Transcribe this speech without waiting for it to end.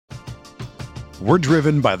We're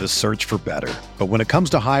driven by the search for better. But when it comes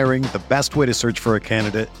to hiring, the best way to search for a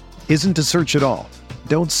candidate isn't to search at all.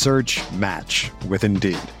 Don't search, match with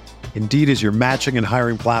Indeed. Indeed is your matching and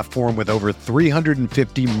hiring platform with over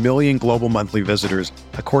 350 million global monthly visitors,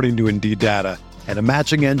 according to Indeed data, and a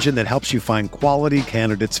matching engine that helps you find quality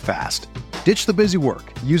candidates fast. Ditch the busy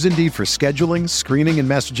work. Use Indeed for scheduling, screening, and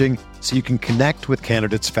messaging so you can connect with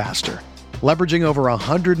candidates faster. Leveraging over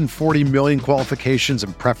 140 million qualifications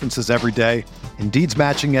and preferences every day, Indeed's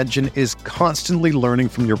matching engine is constantly learning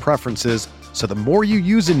from your preferences, so the more you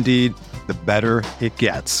use Indeed, the better it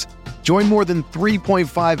gets. Join more than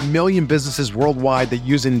 3.5 million businesses worldwide that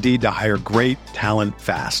use Indeed to hire great talent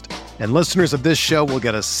fast. And listeners of this show will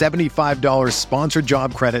get a $75 sponsored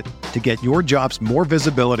job credit to get your jobs more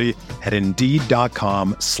visibility at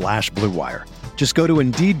Indeed.com/Blue Wire. Just go to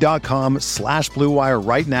Indeed.com/Blue Wire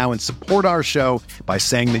right now and support our show by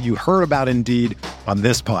saying that you heard about Indeed on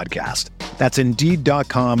this podcast. That's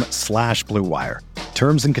Indeed.com/Blue Wire.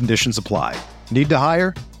 Terms and conditions apply. Need to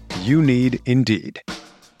hire? You need Indeed.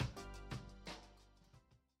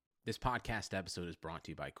 This podcast episode is brought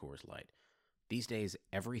to you by Coors Light. These days,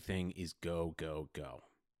 everything is go, go, go.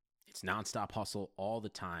 It's nonstop hustle all the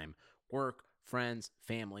time. Work, friends,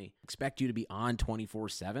 family, expect you to be on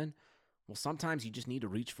 24/7. Well, sometimes you just need to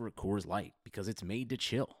reach for a Coors Light because it's made to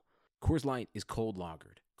chill. Coors Light is cold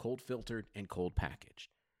lagered, cold filtered, and cold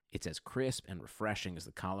packaged. It's as crisp and refreshing as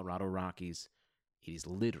the Colorado Rockies. It is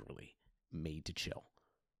literally made to chill.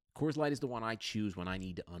 Coors Light is the one I choose when I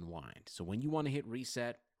need to unwind. So when you want to hit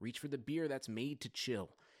reset, reach for the beer that's made to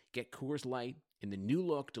chill. Get Coors Light in the new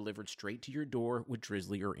look delivered straight to your door with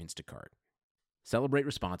Drizzly or Instacart. Celebrate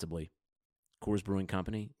responsibly. Coors Brewing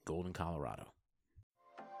Company, Golden, Colorado.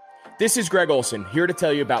 This is Greg Olson, here to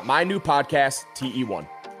tell you about my new podcast, TE1.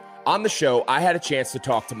 On the show, I had a chance to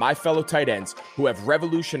talk to my fellow tight ends who have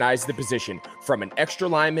revolutionized the position from an extra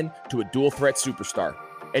lineman to a dual threat superstar.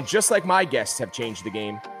 And just like my guests have changed the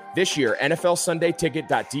game, this year,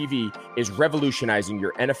 NFLSundayTicket.tv is revolutionizing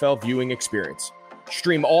your NFL viewing experience.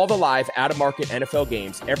 Stream all the live out-of-market NFL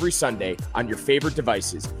games every Sunday on your favorite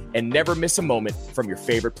devices and never miss a moment from your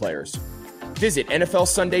favorite players. Visit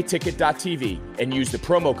NFLSundayTicket.tv and use the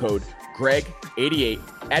promo code GREG88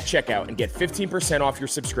 at checkout and get 15% off your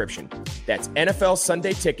subscription. That's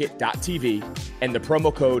NFLSundayTicket.tv and the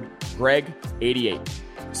promo code GREG88.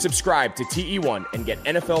 Subscribe to TE1 and get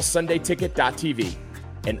NFLSundayTicket.tv.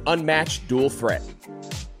 An unmatched dual threat.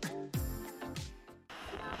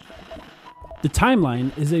 The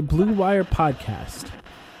Timeline is a Blue Wire podcast.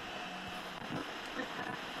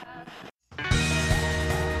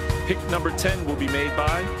 Pick number 10 will be made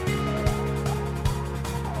by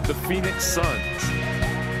the Phoenix Suns.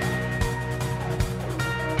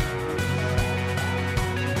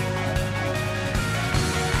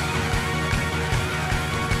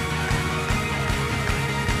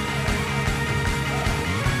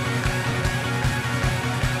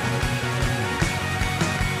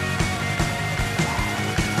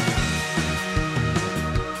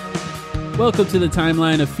 Welcome to the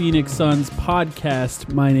Timeline of Phoenix Suns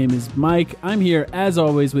podcast. My name is Mike. I'm here, as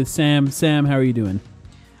always, with Sam. Sam, how are you doing?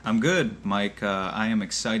 I'm good, Mike. I am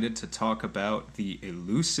excited to talk about the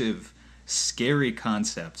elusive, scary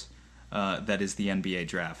concept that is the NBA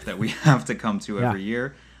draft that we have to come to every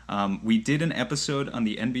year. We did an episode on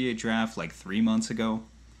the NBA draft like 3 months ago,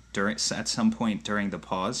 at some point during the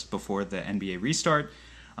pause before the NBA restart.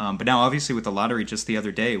 But now, obviously, with the lottery just the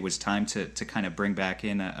other day, it was time to kind of bring back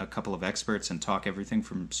in a couple of experts and talk everything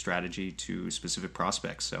from strategy to specific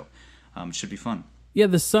prospects. So it should be fun. Yeah,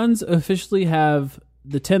 the Suns officially have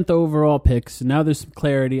the 10th overall pick, so now there's some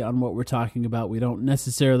clarity on what we're talking about. We don't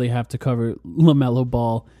necessarily have to cover LaMelo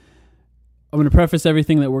Ball. I'm going to preface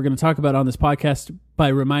everything that we're going to talk about on this podcast by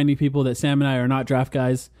reminding people that Sam and I are not draft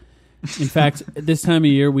guys. In fact, this time of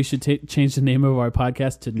year, we should change the name of our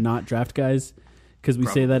podcast to Not Draft Guys, because we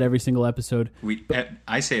say that every single episode.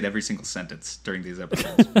 I say it every single sentence during these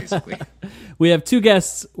episodes, basically. We have two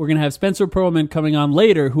guests. We're going to have Spencer Perlman coming on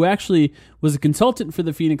later, who actually was a consultant for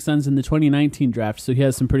the Phoenix Suns in the 2019 draft, so he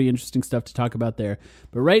has some pretty interesting stuff to talk about there.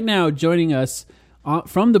 But right now, joining us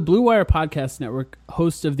from the Blue Wire Podcast Network,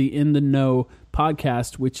 host of the In the Know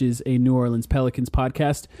podcast, which is a New Orleans Pelicans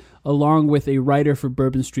podcast, along with a writer for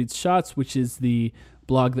Bourbon Street's Shots, which is the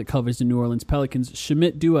blog that covers the New Orleans Pelicans,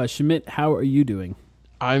 Shamit Dua. Shamit, how are you doing?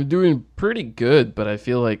 I'm doing pretty good, but I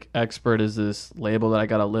feel like expert is this label that I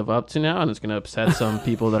got to live up to now, and it's going to upset some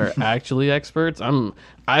people that are actually experts. I'm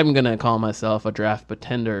going to call myself a draft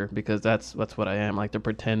pretender because that's what I am. I like to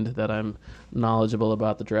pretend that I'm knowledgeable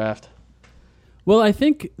about the draft. Well, I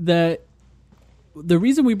think that the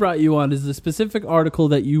reason we brought you on is the specific article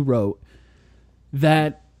that you wrote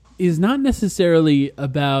that is not necessarily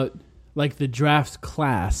about like the draft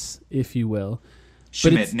class, if you will.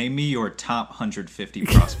 Schmidt, name me your top 150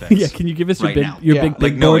 prospects. Yeah, can you give us right your now? big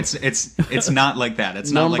Like, no, board? it's not like that.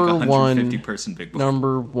 It's not like a 150 person big board.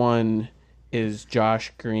 Number 1 is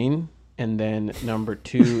Josh Green, and then number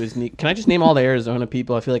 2 is Can I just name all the Arizona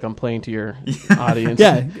people? I feel like I'm playing to your audience.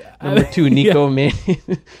 Yeah. Number 2, Nico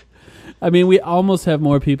Mannion. I mean, we almost have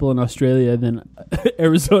more people in Australia than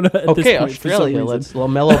Arizona at this point. Okay, Australia. Let's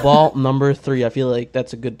LaMelo Ball, number 3. I feel like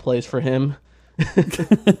that's a good place for him.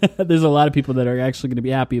 There's a lot of people that are actually going to be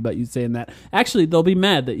happy about you saying that. Actually, they'll be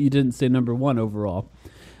mad that you didn't say number 1 overall.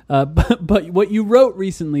 But what you wrote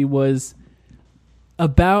recently was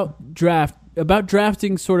about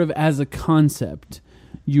drafting sort of as a concept.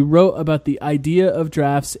 You wrote about the idea of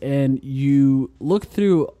drafts, and you looked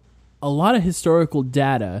through a lot of historical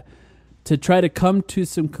data to try to come to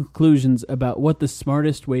some conclusions about what the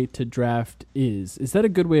smartest way to draft is. Is that a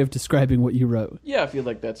good way of describing what you wrote? Yeah, I feel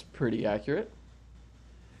like that's pretty accurate.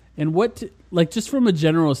 And just from a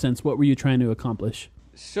general sense, what were you trying to accomplish?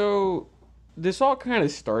 So this all kind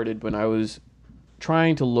of started when I was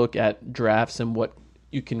trying to look at drafts and what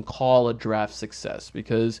you can call a draft success,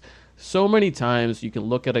 because so many times you can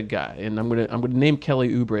look at a guy, and I'm gonna name Kelly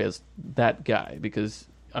Oubre as that guy because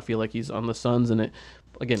I feel like he's on the Suns, and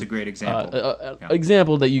it's a great example.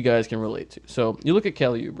 Example that you guys can relate to. So you look at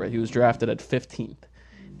Kelly Oubre, he was drafted at 15th,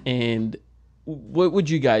 and what would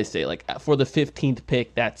you guys say? Like, for the 15th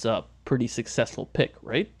pick, that's a pretty successful pick,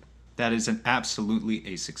 right? That is absolutely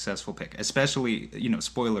a successful pick. Especially,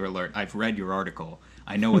 spoiler alert, I've read your article.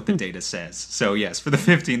 I know what the data says. So, yes, for the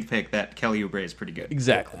 15th pick, that Kelly Oubre is pretty good.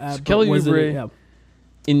 Exactly. So Kelly Oubre,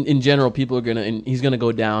 in general, people are he's going to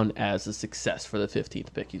go down as a success for the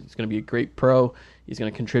 15th pick. He's going to be a great pro. He's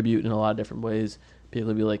going to contribute in a lot of different ways. People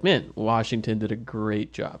will be like, man, Washington did a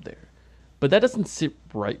great job there. But that doesn't sit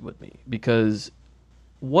right with me, because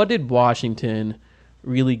what did Washington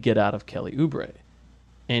really get out of Kelly Oubre?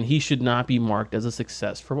 And he should not be marked as a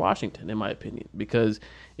success for Washington, in my opinion, because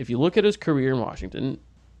if you look at his career in Washington,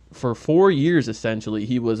 for 4 years, essentially,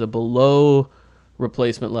 he was a below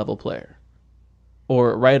replacement level player,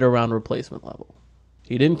 or right around replacement level.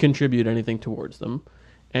 He didn't contribute anything towards them,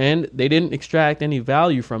 and they didn't extract any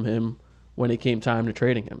value from him when it came time to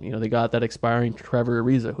trading him. They got that expiring Trevor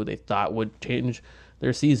Ariza, who they thought would change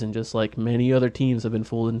their season, just like many other teams have been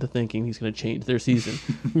fooled into thinking he's going to change their season,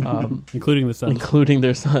 including the Suns, including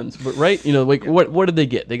their Suns. But what did they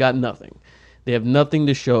get? They got nothing. They have nothing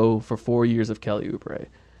to show for 4 years of Kelly Oubre.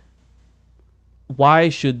 Why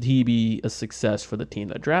should he be a success for the team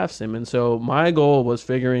that drafts him? And so my goal was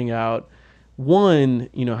figuring out, one,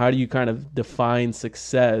 how do you kind of define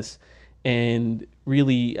success? And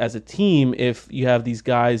really, as a team, if you have these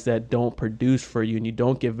guys that don't produce for you and you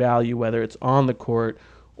don't give value, whether it's on the court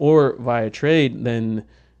or via trade, then,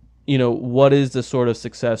 what is the sort of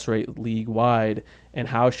success rate league-wide, and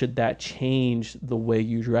how should that change the way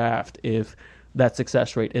you draft if that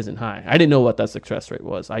success rate isn't high? I didn't know what that success rate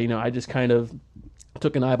was. I just kind of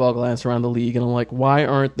took an eyeball glance around the league, and I'm like, why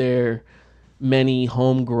aren't there many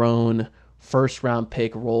homegrown first-round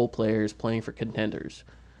pick role players playing for contenders?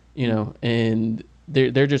 And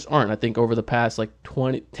there just aren't. I think over the past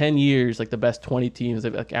 10 years, the best 20 teams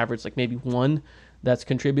have averaged maybe one that's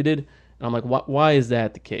contributed. And I'm like, why is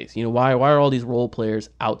that the case? Why are all these role players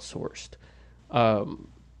outsourced?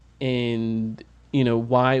 And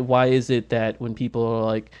why is it that when people are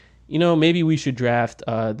like, maybe we should draft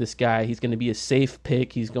this guy, he's going to be a safe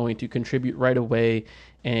pick, he's going to contribute right away,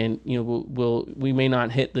 and we may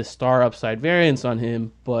not hit the star upside variance on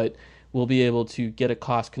him, but we'll be able to get a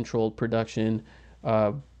cost-controlled production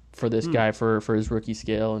for this guy for his rookie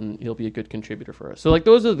scale, and he'll be a good contributor for us. So,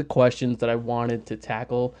 those are the questions that I wanted to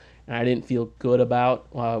tackle, and I didn't feel good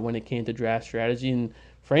about when it came to draft strategy. And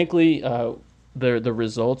frankly, the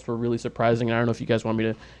results were really surprising. I don't know if you guys want me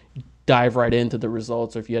to dive right into the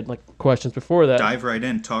results, or if you had questions before that. Dive right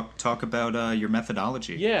in. Talk about your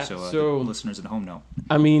methodology. Yeah. So the listeners at home know.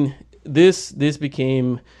 I mean, this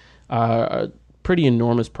became a pretty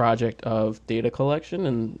enormous project of data collection,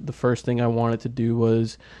 and the first thing I wanted to do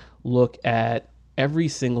was look at every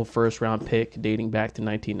single first round pick dating back to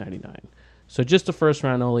 1999. So just the first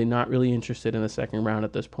round only, not really interested in the second round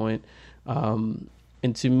at this point. And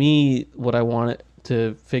to me, what I wanted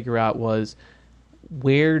to figure out was,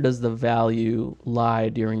 where does the value lie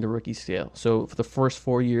during the rookie scale? So for the first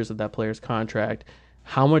 4 years of that player's contract,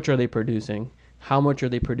 how much are they producing? How much are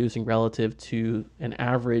they producing relative to an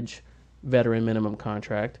average veteran minimum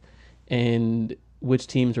contract? And which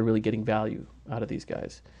teams are really getting value out of these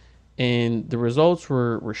guys? And the results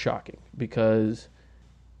were shocking, because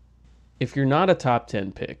if you're not a top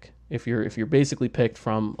 10 pick, if you're basically picked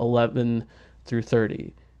from 11 through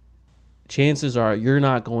 30, chances are you're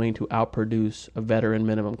not going to outproduce a veteran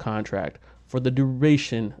minimum contract for the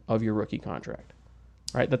duration of your rookie contract.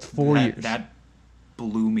 Right? That's 4 years. That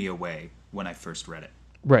blew me away when I first read it.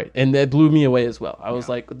 Right. And that blew me away as well. I was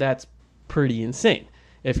like, that's pretty insane.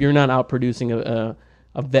 If you're not outproducing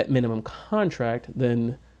a vet minimum contract,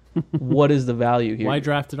 then what is the value here? Why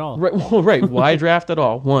draft at all? Right. Well, right. Why draft at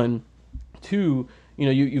all? One. Two,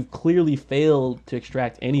 you've clearly failed to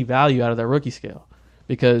extract any value out of that rookie scale.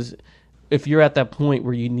 Because if you're at that point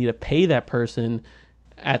where you need to pay that person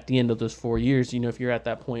at the end of those 4 years, if you're at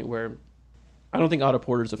that point where, I don't think Otto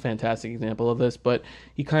Porter is a fantastic example of this, but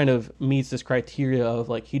he kind of meets this criteria of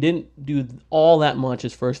like, he didn't do all that much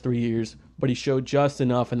his first 3 years, but he showed just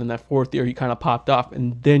enough. And then that fourth year, he kind of popped off,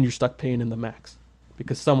 and then you're stuck paying him the max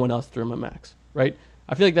because someone else threw him a max, right?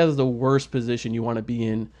 I feel like that is the worst position you want to be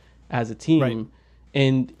in as a team. Right.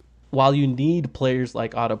 And while you need players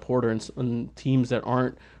like Otto Porter and teams that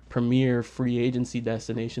aren't premier free agency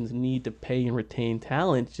destinations need to pay and retain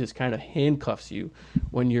talent, it just kind of handcuffs you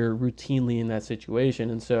when you're routinely in that situation.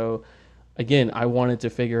 And so, again, I wanted to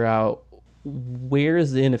figure out where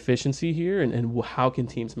is the inefficiency here and how can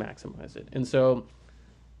teams maximize it. And so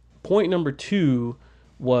point number 2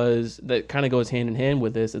 was that kind of goes hand in hand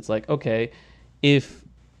with this. It's like, okay, if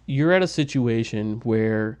you're at a situation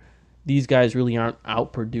where these guys really aren't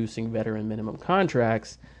outproducing veteran minimum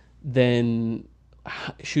contracts, then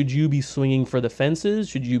should you be swinging for the fences?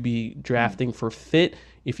 Should you be drafting for fit?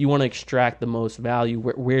 If you want to extract the most value,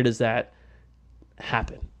 where does that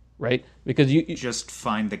happen, right? Because you just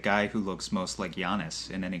find the guy who looks most like Giannis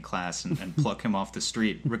in any class and pluck him off the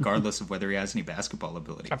street, regardless of whether he has any basketball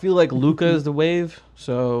ability. I feel like Luka is the wave,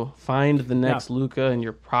 so find the next Luka, and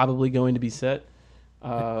you're probably going to be set.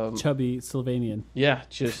 Chubby Sylvanian. Yeah,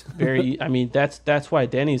 just very. I mean, that's why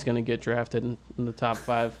Denny's going to get drafted in the top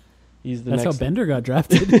 5. He's the That's next. how Bender got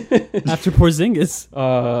drafted after Porzingis.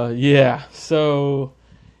 Yeah. So,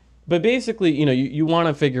 but basically, you want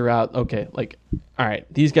to figure out, okay, like, all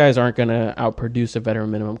right, these guys aren't going to outproduce a veteran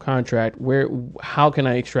minimum contract. How can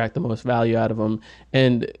I extract the most value out of them?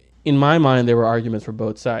 And in my mind, there were arguments for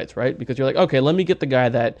both sides, right? Because you're like, okay, let me get the guy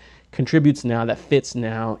that contributes now, that fits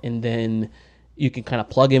now, and then you can kind of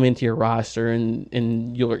plug him into your roster,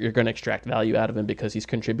 and you're going to extract value out of him because he's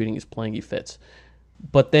contributing, he's playing, he fits.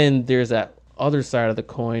 But then there's that other side of the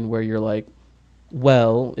coin where you're like,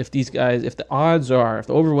 well, if the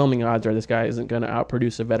overwhelming odds are this guy isn't going to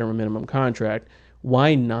outproduce a veteran minimum contract,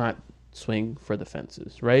 why not swing for the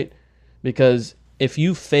fences, right? Because if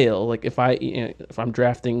you fail, like if I'm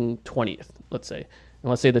drafting 20th, let's say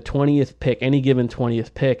the 20th pick, any given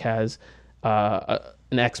 20th pick has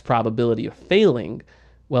an X probability of failing.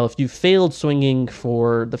 Well, if you failed swinging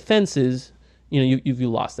for the fences, you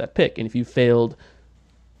lost that pick. And if you failed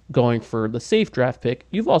going for the safe draft pick,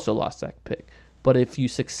 you've also lost that pick. But if you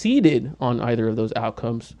succeeded on either of those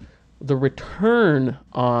outcomes, the return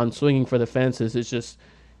on swinging for the fences is just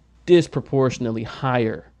disproportionately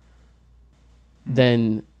higher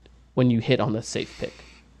than when you hit on the safe pick,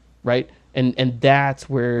 right? And that's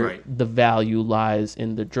where the value lies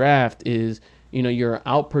in the draft is, you're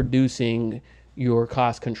outproducing your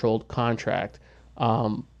cost-controlled contract.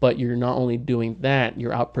 But you're not only doing that,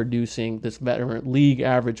 you're outproducing this league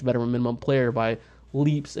average veteran minimum player by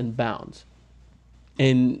leaps and bounds.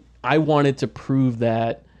 And I wanted to prove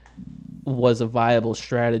that was a viable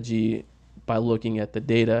strategy by looking at the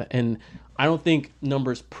data. And I don't think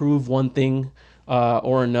numbers prove one thing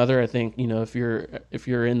or another. I think, if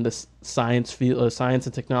you're in the science field, science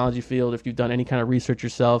and technology field, if you've done any kind of research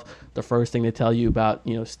yourself, the first thing they tell you about,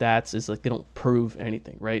 stats is like they don't prove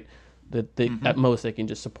anything, right? That they, at most they can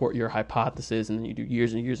just support your hypothesis, and then you do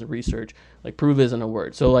years and years of research. Like, prove isn't a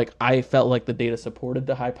word. So like I felt like the data supported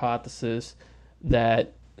the hypothesis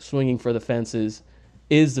that swinging for the fences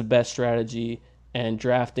is the best strategy, and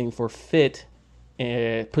drafting for fit,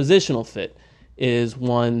 positional fit, is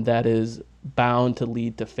one that is bound to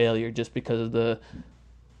lead to failure just because of the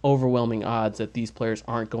overwhelming odds that these players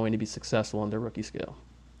aren't going to be successful on their rookie scale.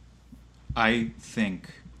 I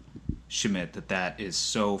think, Schmidt, that is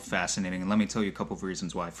so fascinating, and let me tell you a couple of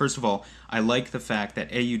reasons why. First of all, I like the fact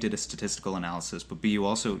that A, you did a statistical analysis, but B,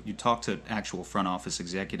 you talked to actual front office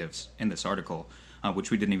executives in this article, which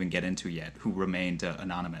we didn't even get into yet, who remained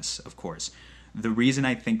anonymous, of course. The reason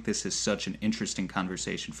I think this is such an interesting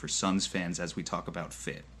conversation for Suns fans as we talk about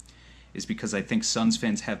fit is because I think Suns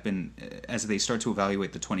fans have been, as they start to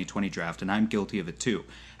evaluate the 2020 draft, and I'm guilty of it too,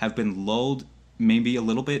 have been lulled maybe a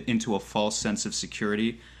little bit into a false sense of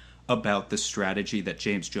security about the strategy that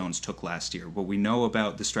James Jones took last year. What we know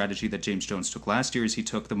about the strategy that James Jones took last year is he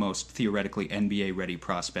took the most theoretically NBA-ready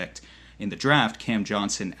prospect in the draft, Cam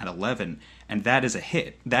Johnson, at 11, and that is a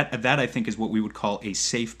hit. That I think is what we would call a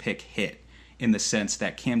safe pick hit, in the sense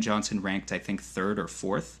that Cam Johnson ranked, I think, 3rd or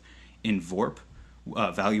 4th in VORP,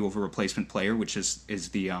 value over replacement player, which is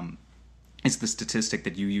the statistic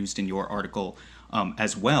that you used in your article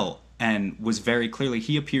as well, and was very clearly,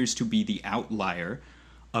 he appears to be the outlier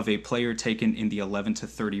of a player taken in the 11 to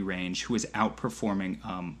 30 range who is outperforming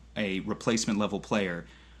a replacement level player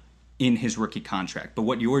in his rookie contract. But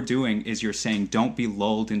what you're doing is you're saying, don't be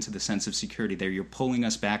lulled into the sense of security there. You're pulling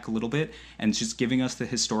us back a little bit and just giving us the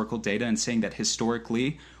historical data and saying that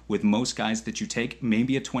historically, with most guys that you take,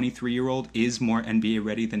 maybe a 23-year-old is more NBA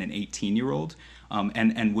ready than an 18-year-old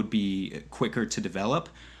and would be quicker to develop.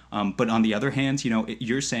 But on the other hand,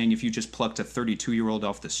 you're saying if you just plucked a 32-year-old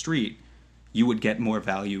off the street, you would get more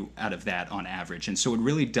value out of that on average. And so it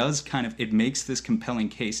really does it makes this compelling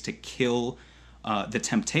case to kill the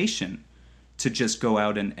temptation to just go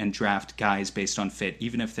out and draft guys based on fit,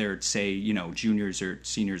 even if they're, say, juniors or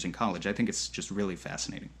seniors in college. I think it's just really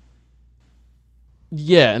fascinating.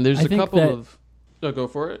 Yeah, and there's a couple of... Oh, go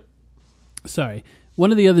for it. Sorry. One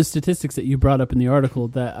of the other statistics that you brought up in the article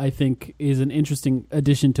that I think is an interesting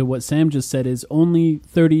addition to what Sam just said is only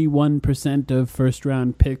 31% of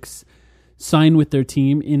first-round picks sign with their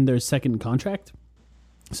team in their second contract.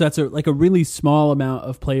 So that's a really small amount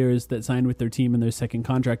of players that sign with their team in their second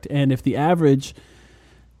contract. And if the average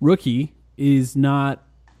rookie is not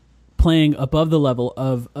playing above the level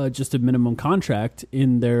of just a minimum contract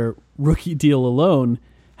in their rookie deal alone,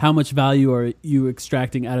 how much value are you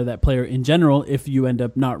extracting out of that player in general if you end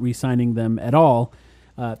up not re-signing them at all?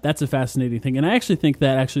 That's a fascinating thing. And I actually think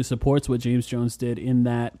that actually supports what James Jones did in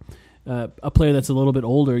that a player that's a little bit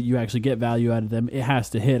older, you actually get value out of them. It has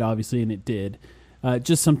to hit, obviously, and it did.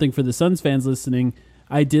 Just something for the Suns fans listening,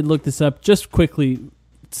 I did look this up, just quickly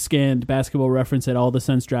scanned Basketball Reference at all the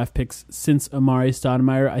Suns draft picks since Amari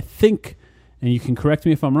Stoudemire. I think, and you can correct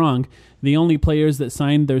me if I'm wrong, the only players that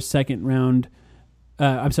signed their second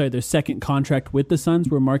contract with the Suns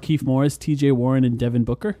were Markieff Morris, TJ Warren, and Devin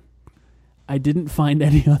Booker. I didn't find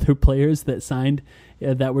any other players that signed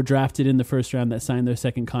that were drafted in the first round that signed their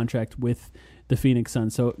second contract with the Phoenix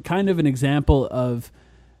Suns. So kind of an example of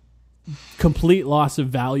complete loss of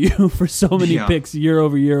value for so many picks year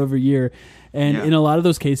over year over year. And in a lot of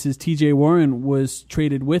those cases, TJ Warren was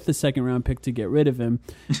traded with the second round pick to get rid of him.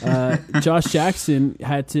 Josh Jackson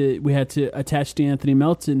we had to attach DeAnthony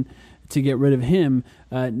Melton to get rid of him.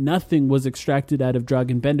 Nothing was extracted out of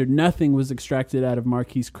Dragan Bender. Nothing was extracted out of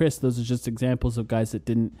Marquise Chris. Those are just examples of guys that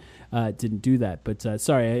didn't do that. But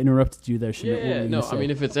sorry, I interrupted you there, Schmidt. Yeah, no, I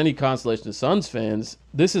mean, if it's any consolation to Suns fans,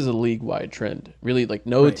 this is a league-wide trend. Really,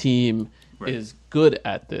 no team is good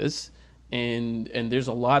at this. And there's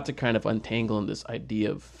a lot to kind of untangle in this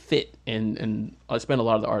idea of fit. And I spent a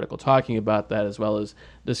lot of the article talking about that, as well as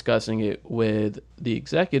discussing it with the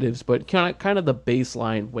executives. But kind of the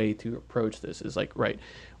baseline way to approach this is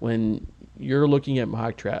when you're looking at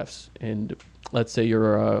mock drafts, and let's say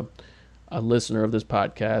you're a listener of this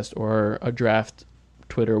podcast or a draft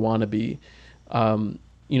Twitter wannabe,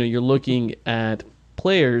 you're looking at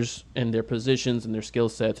players and their positions and their skill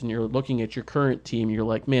sets, and you're looking at your current team, you're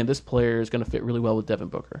like, man, this player is going to fit really well with Devin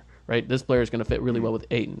Booker, right? This player is going to fit really well with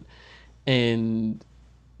Ayton. And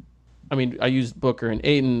I mean, I used Booker and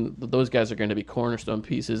Ayton. Those guys are going to be cornerstone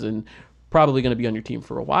pieces and probably going to be on your team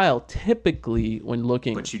for a while. Typically, when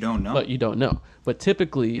looking... But you don't know. But you don't know. But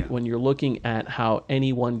typically, when you're looking at how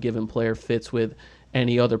any one given player fits with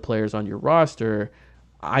any other players on your roster,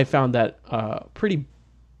 I found that pretty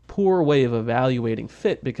poor way of evaluating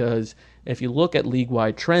fit, because if you look at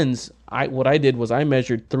league-wide trends, what I did was I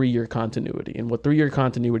measured 3-year continuity. And what 3-year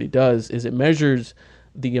continuity does is it measures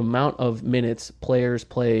the amount of minutes players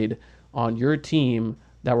played on your team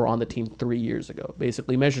that were on the team 3 years ago.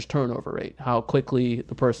 Basically measures turnover rate, how quickly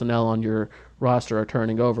the personnel on your roster are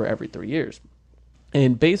turning over every 3 years.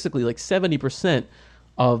 And basically 70%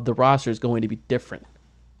 of the roster is going to be different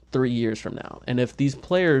 3 years from now. And if these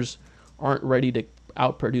players aren't ready to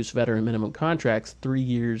outproduce veteran minimum contracts 3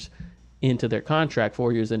 years into their contract,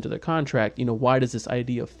 4 years into their contract, why does this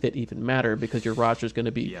idea of fit even matter? Because your roster is going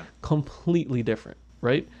to be completely different,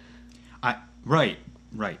 right? Right,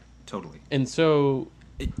 totally. And so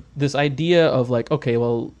this idea of okay,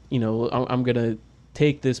 well, I'm going to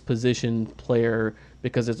take this position player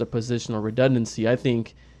because there's a positional redundancy, I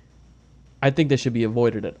think this should be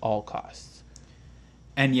avoided at all costs.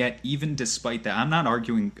 And yet, even despite that, I'm not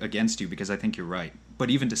arguing against you because I think you're right, but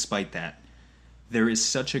even despite that, there is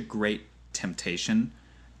such a great temptation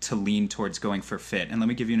to lean towards going for fit. And let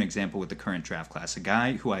me give you an example with the current draft class. A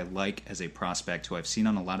guy who I like as a prospect, who I've seen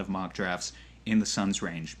on a lot of mock drafts in the Suns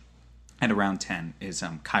range at around 10, is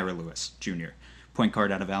Kira Lewis Jr., point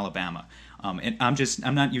guard out of Alabama. And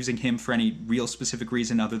I'm not using him for any real specific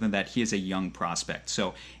reason other than that he is a young prospect.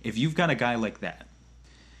 So if you've got a guy like that,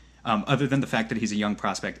 other than the fact that he's a young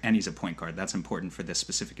prospect and he's a point guard, that's important for this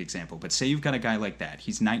specific example. But say you've got a guy like that.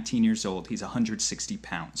 He's 19 years old. He's 160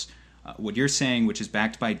 pounds. What you're saying, which is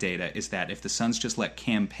backed by data, is that if the Suns just let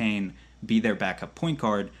Cam Payne be their backup point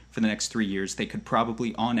guard for the next 3 years, they could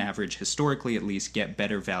probably, on average, historically at least, get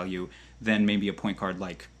better value than maybe a point guard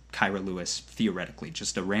like Kira Lewis, theoretically.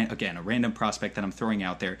 Just a random prospect that I'm throwing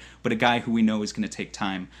out there, but a guy who we know is going to take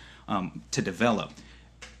time to develop.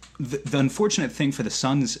 The unfortunate thing for the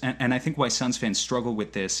Suns, and I think why Suns fans struggle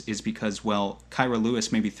with this, is because, well, Kira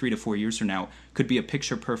Lewis, maybe 3 to 4 years from now, could be a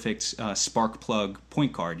picture-perfect spark plug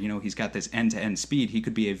point guard. You know, he's got this end-to-end speed. He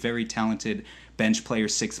could be a very talented bench player,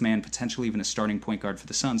 sixth man, potentially even a starting point guard for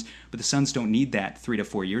the Suns. But the Suns don't need that 3 to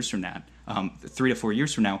 4 years from now. 3 to 4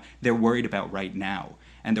 years from now, they're worried about right now.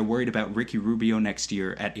 And they're worried about Ricky Rubio next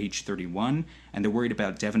year at age 31, and they're worried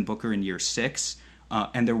about Devin Booker in year 6.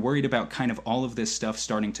 And they're worried about kind of all of this stuff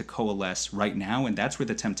starting to coalesce right now, and that's where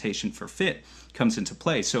the temptation for fit comes into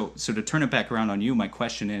play. So to turn it back around on you, my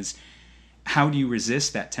question is, how do you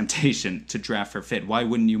resist that temptation to draft for fit? Why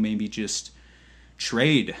wouldn't you maybe just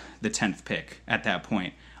trade the 10th pick at that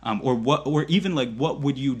point? Or even like, what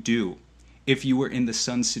would you do if you were in the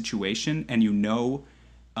Suns situation and you know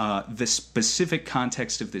the specific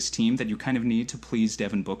context of this team that you kind of need to please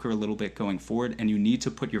Devin Booker a little bit going forward, and you need to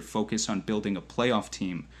put your focus on building a playoff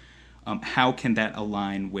team? How can that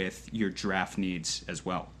align with your draft needs as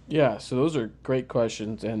well? Yeah, so those are great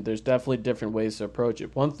questions, and there's definitely different ways to approach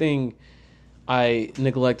it. One thing I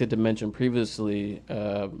neglected to mention previously,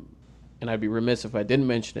 and I'd be remiss if I didn't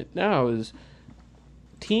mention it now, is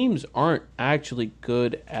teams aren't actually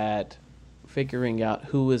good at figuring out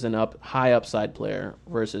who is high upside player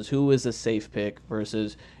versus who is a safe pick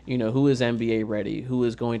versus, who is NBA ready, who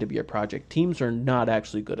is going to be a project. Teams are not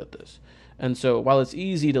actually good at this. And so while it's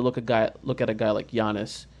easy to look at a guy like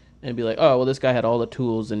Giannis and be like, oh, well, this guy had all the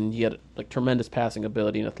tools and he had like tremendous passing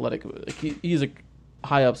ability and athletic. Like he's a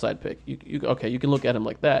high upside pick. You can look at him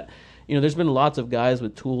like that. There's been lots of guys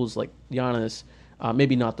with tools like Giannis,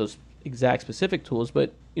 maybe not those exact specific tools,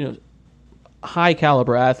 but high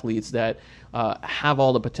caliber athletes that have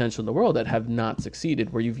all the potential in the world that have not succeeded.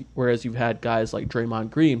 Whereas you've had guys like Draymond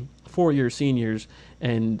Green, 4-year seniors,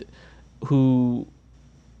 and who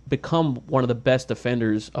become one of the best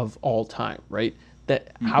defenders of all time, right?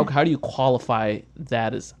 That how do you qualify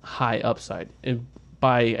that as high upside? And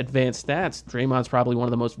by advanced stats, Draymond's probably one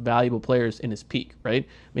of the most valuable players in his peak, right?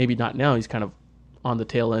 Maybe not now; he's kind of on the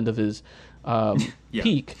tail end of his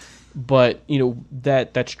peak. But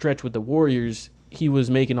that stretch with the Warriors, he was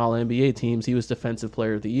making all NBA teams. He was Defensive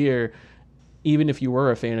Player of the Year. Even if you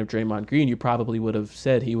were a fan of Draymond Green, you probably would have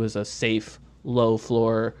said he was a safe, low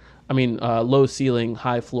ceiling,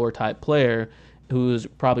 high floor type player who was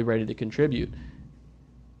probably ready to contribute.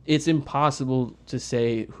 It's impossible to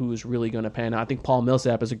say who's really going to pan out. I think Paul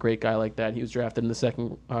Millsap is a great guy like that. He was drafted in the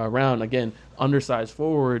second round. Again, undersized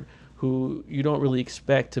forward who you don't really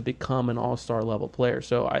expect to become an all-star level player.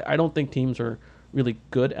 So I don't think teams are really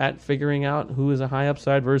good at figuring out who is a high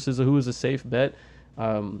upside versus who is a safe bet.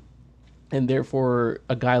 And therefore,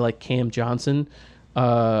 a guy like Cam Johnson,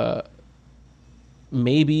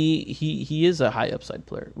 maybe he is a high upside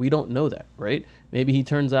player. We don't know that, right? Maybe he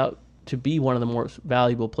turns out to be one of the most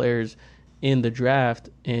valuable players in the draft,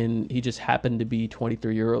 and he just happened to be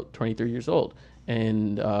 23 years old.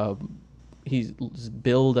 And he's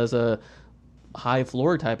billed as a high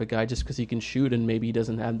floor type of guy just because he can shoot and maybe he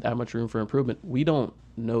doesn't have that much room for improvement. We don't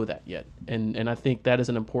know that yet. And I think that is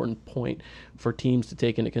an important point for teams to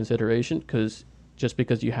take into consideration, because just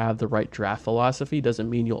because you have the right draft philosophy doesn't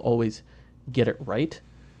mean you'll always get it right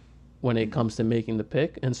when it comes to making the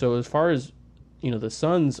pick. And so as far as the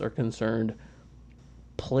Suns are concerned,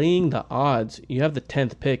 playing the odds, you have the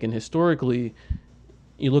 10th pick, and historically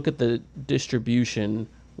you look at the distribution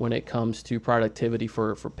when it comes to productivity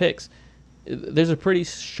for picks. There's a pretty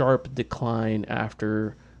sharp decline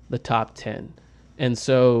after the top 10. And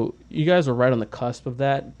so you guys are right on the cusp of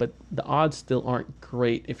that, but the odds still aren't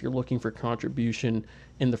great if you're looking for contribution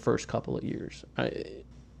in the first couple of years.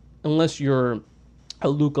 Unless you're a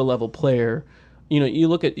Luka level player, you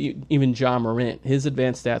look at even Ja Morant, his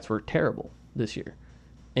advanced stats were terrible this year.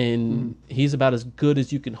 And he's about as good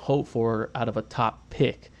as you can hope for out of a top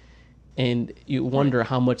pick. And you wonder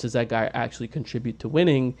how much does that guy actually contribute to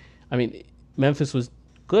winning. I mean, Memphis was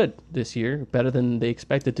good this year, better than they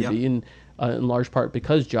expected to be, and in large part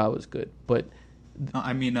because Ja was good. But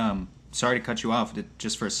I mean, sorry to cut you off.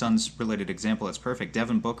 Just for a Suns-related example, that's perfect.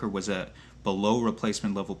 Devin Booker was a below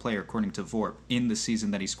replacement level player, according to VORP, in the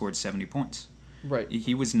season that he scored 70 points. Right.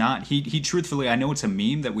 He was not. He truthfully, I know it's a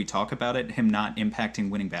meme that we talk about it, him not impacting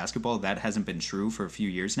winning basketball. That hasn't been true for a few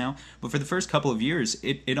years now. But for the first couple of years,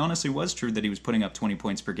 it honestly was true that he was putting up 20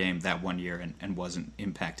 points per game that one year and wasn't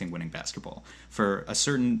impacting winning basketball. For a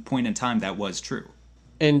certain point in time, that was true.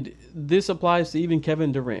 And this applies to even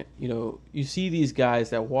Kevin Durant. You know, you see these guys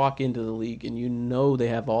that walk into the league and you know they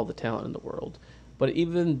have all the talent in the world. But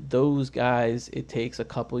even those guys, it takes a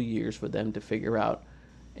couple years for them to figure out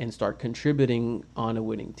and start contributing on a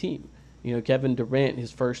winning team. You know, Kevin Durant,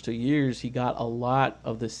 his first 2 years, he got a lot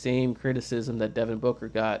of the same criticism that Devin Booker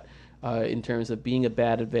got in terms of being a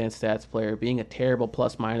bad advanced stats player, being a terrible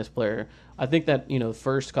plus-minus player. I think that, you know, the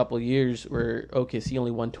first couple of years where OKC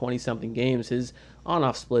only won 20-something games, his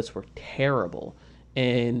on-off splits were terrible.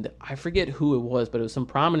 And I forget who it was, but it was some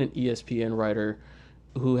prominent ESPN writer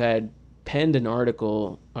who had penned an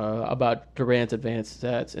article about Durant's advanced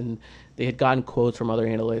stats, and they had gotten quotes from other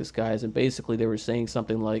analytics guys, and basically they were saying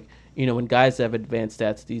something like, you know, when guys have advanced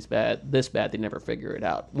stats this bad, they never figure it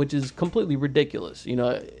out, which is completely ridiculous, you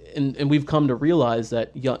know. And we've come to realize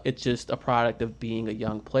that it's just a product of being a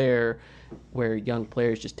young player, where young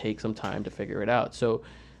players just take some time to figure it out. So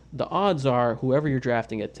the odds are whoever you're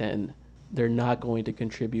drafting at 10, they're not going to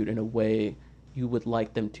contribute in a way you would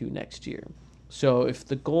like them to next year. So if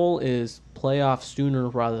the goal is playoffs sooner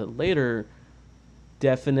rather than later,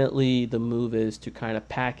 definitely the move is to kind of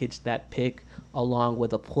package that pick along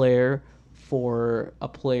with a player for a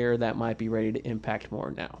player that might be ready to impact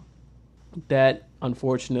more now. That,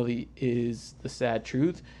 unfortunately, is the sad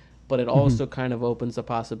truth, but it also kind of opens the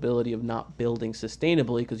possibility of not building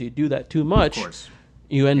sustainably, because you do that too much. Of course.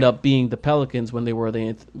 You end up being the Pelicans when they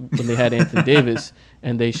had Anthony Davis,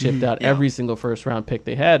 and they shipped out every single first-round pick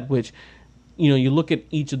they had, which, you know, you look at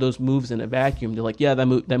each of those moves in a vacuum, they're like, yeah, that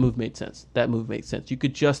move made sense. That move made sense. You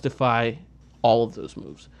could justify all of those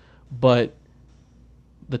moves. But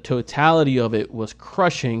the totality of it was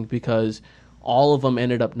crushing, because all of them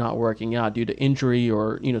ended up not working out due to injury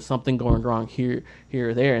or, you know, something going wrong here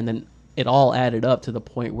or there. And then it all added up to the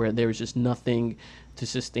point where there was just nothing to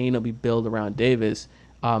sustainably build around Davis.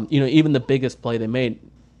 You know, even the biggest play they made,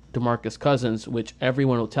 DeMarcus Cousins, which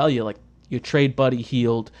everyone will tell you, like, you trade Buddy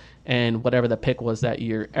Hield and whatever the pick was that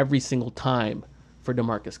year every single time for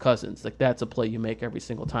DeMarcus Cousins. Like, that's a play you make every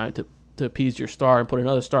single time to appease your star and put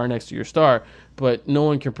another star next to your star. But no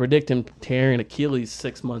one can predict him tearing Achilles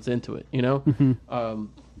 6 months into it, you know?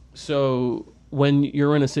 So when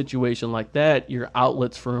you're in a situation like that, your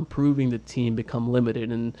outlets for improving the team become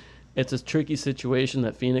limited. And it's a tricky situation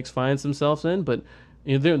that Phoenix finds themselves in, but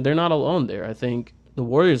you know, they're not alone there. I think the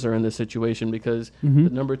Warriors are in this situation because the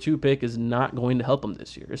number 2 pick is not going to help them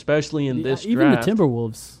this year, especially in this even draft. Even the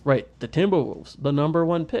Timberwolves. Right, the Timberwolves, the number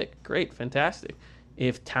 1 pick. Great, fantastic.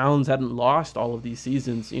 If Towns hadn't lost all of these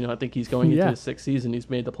seasons, you know, I think he's going into his 6th season. He's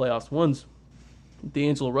made the playoffs once.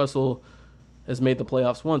 D'Angelo Russell has made the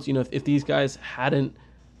playoffs once. You know, if these guys hadn't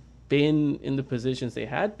been in the positions they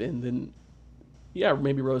had been, then, yeah,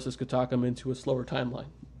 maybe Rosas could talk them into a slower timeline.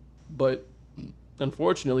 But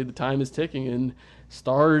unfortunately, the time is ticking, and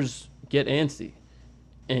stars get antsy.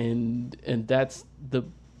 And that's the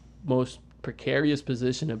most precarious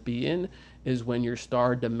position to be in, is when your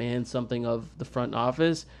star demands something of the front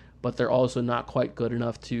office, but they're also not quite good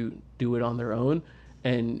enough to do it on their own.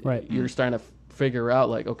 And you're starting to figure out,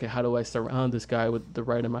 like, okay, how do I surround this guy with the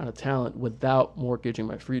right amount of talent without mortgaging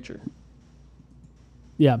my future?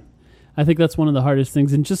 Yeah. I think that's one of the hardest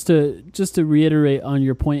things. And just to reiterate on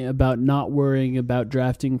your point about not worrying about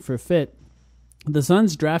drafting for fit, the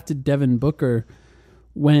Suns drafted Devin Booker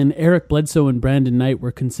when Eric Bledsoe and Brandon Knight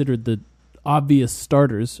were considered the obvious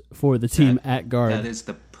starters for the team at guard. That is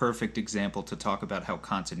the perfect example to talk about how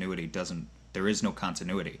there is no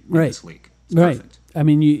continuity in this league. It's perfect. I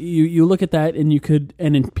mean, you look at that, and you could,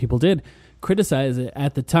 and people did criticize it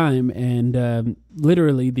at the time, and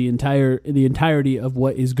literally the entirety of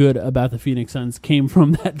what is good about the Phoenix Suns came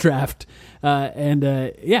from that draft.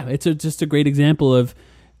 It's just a great example of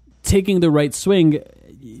taking the right swing.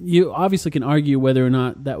 You obviously can argue whether or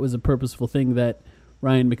not that was a purposeful thing that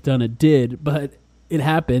Ryan McDonough did, but it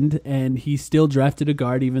happened, and he still drafted a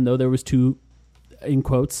guard, even though there was 2, in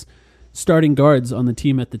quotes, starting guards on the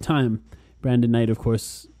team at the time. Brandon Knight, of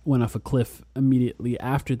course, went off a cliff immediately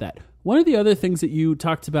after that. One of the other things that you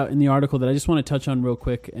talked about in the article that I just want to touch on real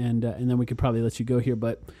quick, and then we could probably let you go here,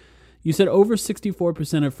 but you said over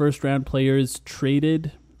 64% of first-round players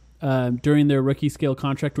traded during their rookie scale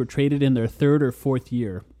contract were traded in their third or fourth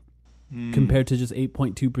year, compared to just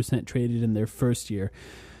 8.2% traded in their first year.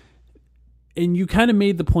 And you kind of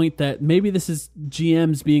made the point that maybe this is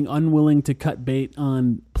GMs being unwilling to cut bait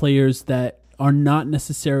on players that are not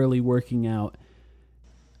necessarily working out.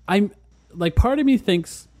 I'm like, part of me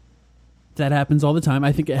thinks that happens all the time.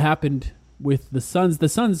 I think it happened with the Suns. The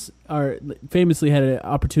Suns are famously had an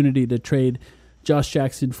opportunity to trade Josh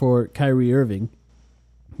Jackson for Kyrie Irving.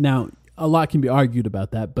 Now, a lot can be argued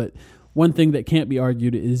about that, but one thing that can't be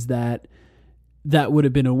argued is that that would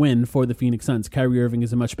have been a win for the Phoenix Suns. Kyrie Irving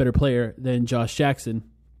is a much better player than Josh Jackson.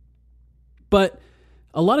 But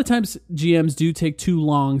a lot of times GMs do take too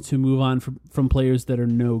long to move on from players that are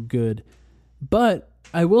no good. But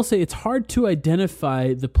I will say it's hard to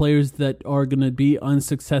identify the players that are going to be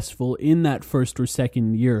unsuccessful in that first or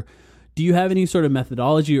second year. Do you have any sort of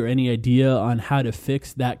methodology or any idea on how to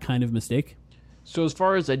fix that kind of mistake? So as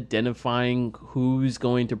far as identifying who's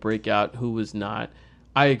going to break out, who is not,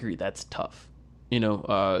 I agree that's tough.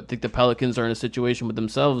 I think the Pelicans are in a situation with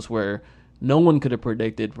themselves where no one could have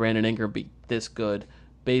predicted Brandon Ingram be this good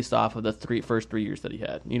based off of the first 3 years that he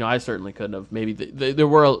had. I certainly couldn't have. Maybe there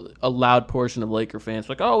were a loud portion of Laker fans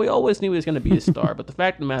like, oh, we always knew he was going to be a star. But the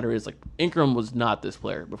fact of the matter is, like, Ingram was not this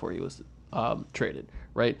player before he was traded,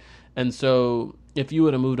 right? And so if you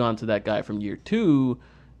would have moved on to that guy from year 2,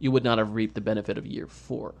 you would not have reaped the benefit of year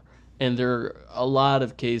 4. And there are a lot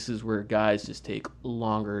of cases where guys just take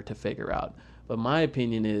longer to figure out. But my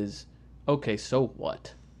opinion is, okay, so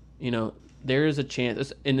what? There is a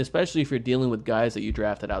chance, and especially if you're dealing with guys that you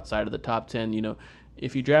drafted outside of the top 10,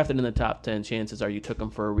 if you drafted in the top 10, chances are you took them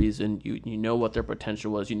for a reason. You know what their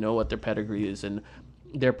potential was, you know what their pedigree is, and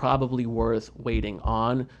they're probably worth waiting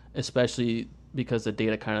on, especially because the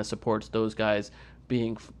data kind of supports those guys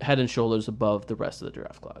being head and shoulders above the rest of the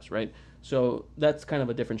draft class, right? So that's kind of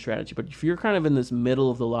a different strategy. But if you're kind of in this middle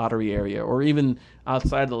of the lottery area, or even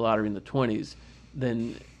outside of the lottery in the 20s,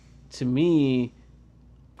 then to me,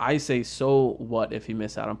 I say, so what if you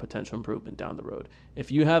miss out on potential improvement down the road? If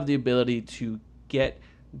you have the ability to get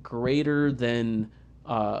greater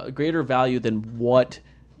value than what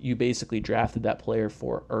you basically drafted that player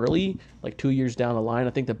for early, like 2 years down the line. I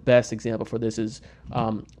think the best example for this is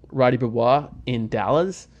Roddy Beaubois in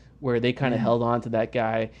Dallas, where they kind of held on to that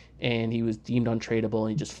guy and he was deemed untradeable and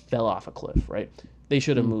he just fell off a cliff, right? They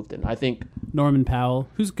should have moved him. I think Norman Powell,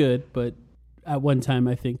 who's good, but at one time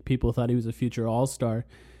I think people thought he was a future all-star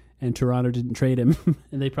and Toronto didn't trade him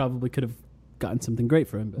and they probably could have gotten something great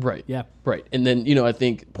for him. But right. Yeah. Right. And then, I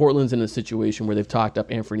think Portland's in a situation where they've talked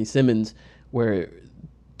up Anthony Simmons, where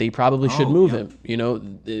they probably should move him.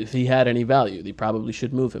 If he had any value, they probably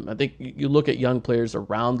should move him. I think you look at young players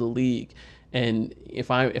around the league, and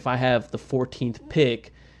if I have the 14th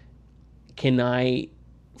pick, can I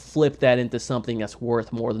flip that into something that's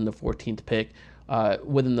worth more than the 14th pick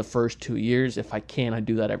within the first 2 years? If I can, I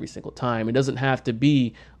do that every single time. It doesn't have to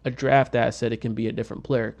be a draft asset. It can be a different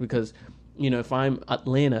player. Because, if I'm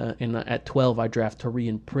Atlanta and at 12 I draft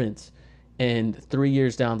Taurean Prince, and 3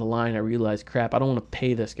 years down the line I realize, crap, I don't want to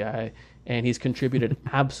pay this guy, and he's contributed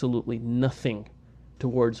absolutely nothing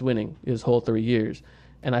towards winning his whole 3 years,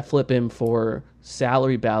 and I flip him for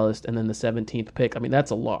salary ballast and then the 17th pick. I mean, that's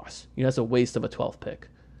a loss. That's a waste of a 12th pick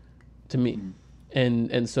to me.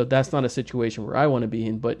 And so that's not a situation where I want to be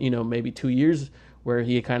in, but, maybe 2 years where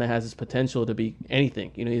he kind of has his potential to be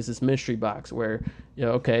anything. He's this mystery box where,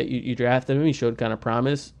 okay, you drafted him, he showed kind of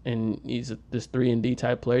promise, and he's this 3-and-D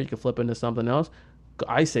type player. You can flip into something else.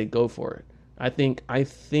 I say go for it. I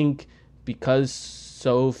think because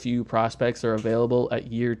so few prospects are available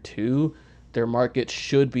at year 2, their market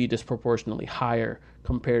should be disproportionately higher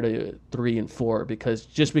compared to 3 and 4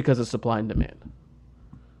 because of supply and demand.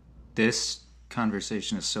 This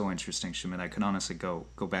conversation is so interesting, Shamit. I could honestly go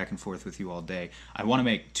back and forth with you all day. I want to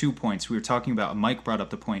make 2 points. We were talking about, Mike brought up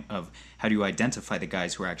the point of how do you identify the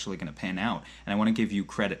guys who are actually going to pan out. And I want to give you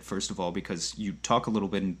credit, first of all, because you talk a little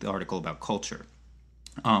bit in the article about culture.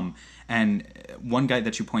 And one guy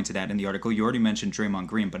that you pointed at in the article, you already mentioned Draymond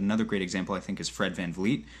Green, but another great example I think is Fred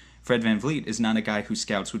VanVleet. Fred VanVleet is not a guy who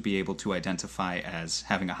scouts would be able to identify as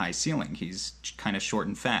having a high ceiling. He's kind of short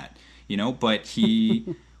and fat, but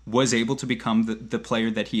he was able to become the player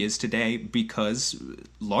that he is today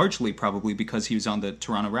largely probably because he was on the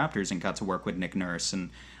Toronto Raptors and got to work with Nick Nurse and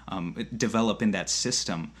develop in that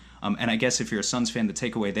system. And I guess if you're a Suns fan, the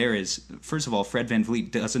takeaway there is, first of all, Fred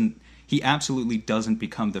VanVleet he absolutely doesn't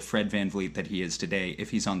become the Fred VanVleet that he is today if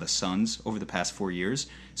he's on the Suns over the past 4 years.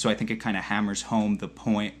 So I think it kind of hammers home the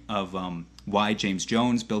point of why James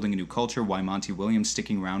Jones building a new culture, why Monty Williams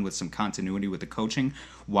sticking around with some continuity with the coaching,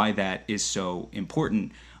 why that is so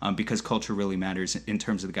important, because culture really matters in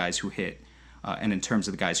terms of the guys who hit and in terms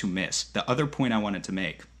of the guys who miss. The other point I wanted to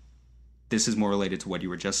make, this is more related to what you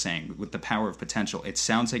were just saying, with the power of potential. It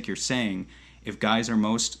sounds like you're saying if guys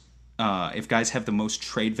have the most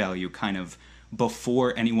trade value kind of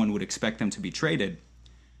before anyone would expect them to be traded,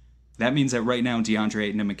 that means that right now DeAndre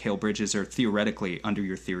Ayton and Mikal Bridges are theoretically, under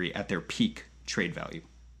your theory, at their peak trade value.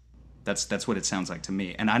 That's what it sounds like to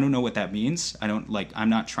me. And I don't know what that means. I'm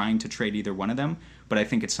not trying to trade either one of them, but I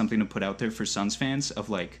think it's something to put out there for Suns fans of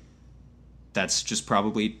that's just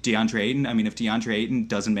probably DeAndre Ayton. I mean, if DeAndre Ayton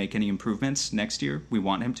doesn't make any improvements next year, we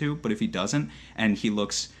want him to. But if he doesn't, and he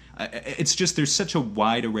looks... it's just there's such a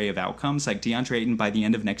wide array of outcomes. Like DeAndre Ayton by the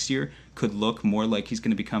end of next year could look more like he's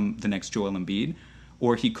going to become the next Joel Embiid,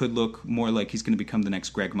 or he could look more like he's going to become the next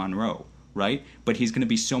Greg Monroe, right? But he's going to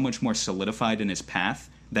be so much more solidified in his path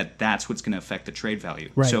that's what's going to affect the trade value.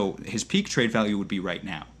 Right. So his peak trade value would be right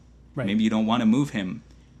now. Right. Maybe you don't want to move him,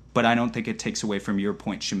 but I don't think it takes away from your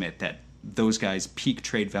point, Shamit, that those guys' peak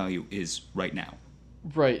trade value is right now.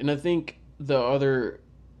 Right, and I think the other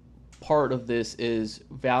part of this is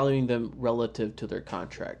valuing them relative to their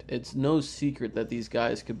contract. It's no secret that these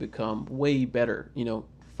guys could become way better,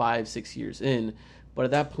 5-6 years in, but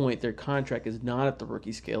at that point their contract is not at the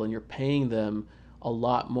rookie scale and you're paying them a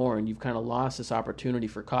lot more, and you've kind of lost this opportunity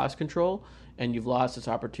for cost control, and you've lost this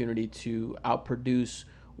opportunity to outproduce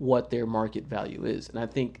what their market value is. And I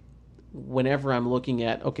think whenever I'm looking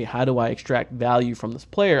at, okay, how do I extract value from this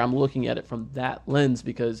player, I'm looking at it from that lens,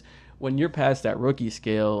 because when you're past that rookie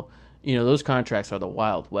scale, those contracts are the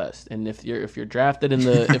Wild West. And if you're drafted in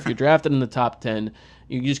the if you're drafted in the top 10,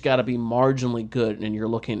 you just got to be marginally good, and you're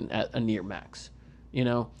looking at a near max,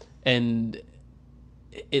 and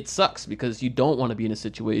it sucks because you don't want to be in a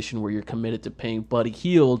situation where you're committed to paying Buddy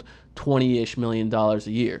Hield $20-ish million a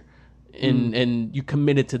year. And you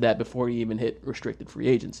committed to that before you even hit restricted free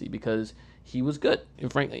agency, because he was good.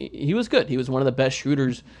 And frankly, he was good. He was one of the best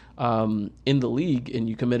shooters in the league, and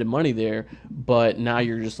you committed money there. But now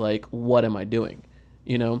you're just like, what am I doing?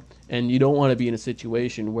 And you don't want to be in a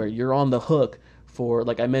situation where you're on the hook for,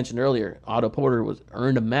 like I mentioned earlier, Otto Porter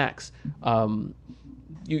earned a max.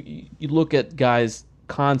 You look at guys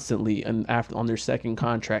constantly, and after on their second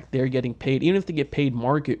contract, they're getting paid, even if they get paid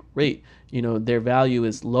market rate, their value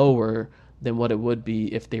is lower than what it would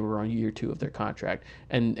be if they were on year 2 of their contract.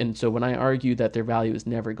 And so when I argue that their value is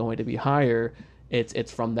never going to be higher,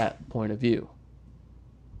 it's from that point of view.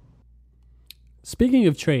 Speaking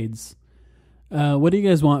of trades, what do you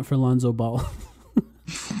guys want for Lonzo Ball?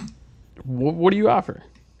 What do you offer?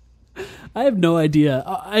 I have no idea.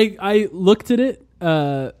 I looked at it.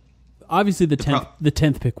 Obviously, the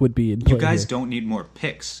 10th pick would be in play. You guys here. don't need more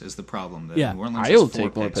picks is the problem. Yeah. New Orleans I'll has 4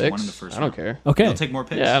 take more picks, picks. one in the first I don't round. care. Okay. You'll take more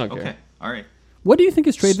picks? Yeah, I don't okay. care. All right. What do you think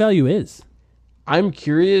his trade value is? I'm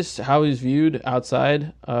curious how he's viewed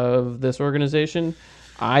outside of this organization.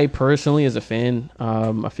 I personally, as a fan,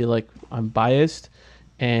 I feel like I'm biased,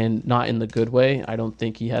 and not in the good way. I don't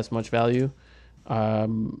think he has much value.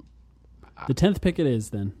 The 10th pick it is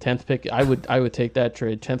then. 10th pick, I would take that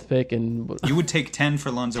trade. 10th pick, and you would take 10 for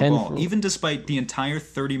Lonzo Ball, even despite the entire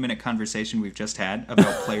 30-minute conversation we've just had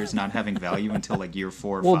about players not having value until like year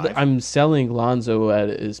 4 or 5. I'm selling Lonzo at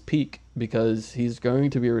his peak because he's going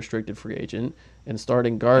to be a restricted free agent, and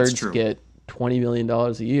starting guards get $20 million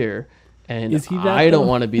a year. And I don't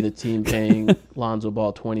want to be the team paying Lonzo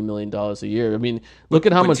Ball $20 million a year. I mean, look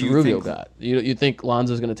at how much Rubio got. You think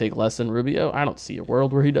Lonzo's going to take less than Rubio? I don't see a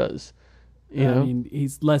world where he does. I mean,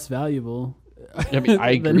 he's less valuable. I mean, I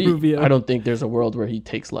agree. Rubio. I don't think there's a world where he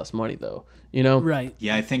takes less money, though. Right?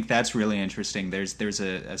 Yeah, I think that's really interesting. There's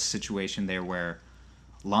a situation there where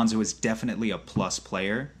Lonzo is definitely a plus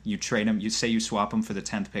player. You trade him. You say you swap him for the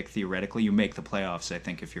 10th pick. Theoretically, you make the playoffs. I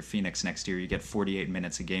think if you're Phoenix next year, you get 48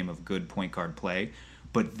 minutes a game of good point guard play.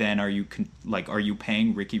 But then are you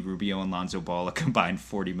paying Ricky Rubio and Lonzo Ball a combined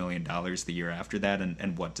 $40 million the year after that?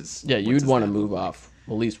 And what does you'd want to move off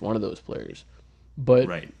at least one of those players. But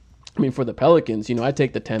right. I mean, for the Pelicans, I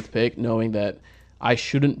take the 10th pick knowing that I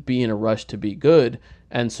shouldn't be in a rush to be good.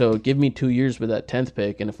 And so give me 2 years with that 10th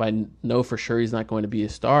pick. And if I know for sure he's not going to be a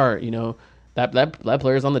star, that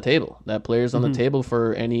player's on the table. That player's on the table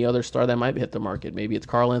for any other star that might hit the market. Maybe it's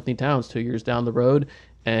Karl Anthony Towns 2 years down the road.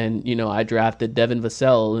 And, I drafted Devin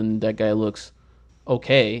Vassell, and that guy looks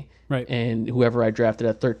okay. Right. And whoever I drafted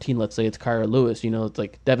at 13, let's say it's Kyra Lewis, it's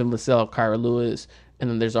like Devin Vassell, Kyra Lewis, and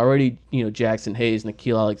then there's already, Jackson Hayes,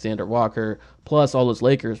 Nickeil Alexander-Walker, plus all those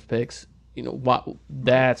Lakers picks.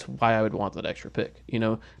 That's why I would want that extra pick.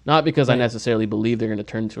 Not because I necessarily believe they're going to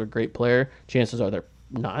turn into a great player. Chances are they're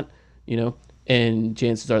not. And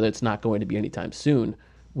chances are that it's not going to be anytime soon.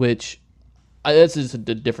 Which this is a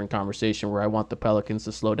different conversation where I want the Pelicans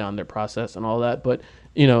to slow down their process and all that. But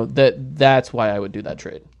that's why I would do that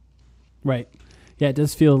trade. Right. Yeah, it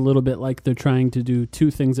does feel a little bit like they're trying to do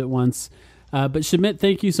two things at once. But Shamit,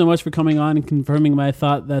 thank you so much for coming on and confirming my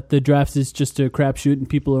thought that the draft is just a crapshoot and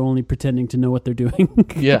people are only pretending to know what they're doing.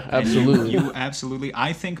 Yeah, absolutely. You absolutely.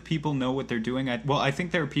 I think people know what they're doing. I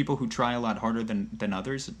think there are people who try a lot harder than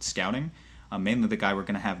others at scouting. Mainly the guy we're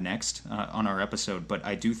going to have next on our episode. But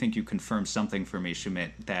I do think you confirmed something for me,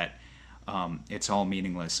 Shamit, that it's all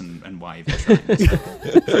meaningless and why you've been trying.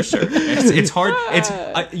 For sure. It's hard.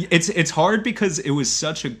 It's hard because it was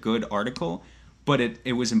such a good article. But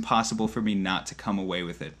it was impossible for me not to come away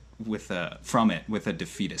with it from it with a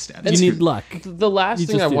defeatist attitude. You need luck. The last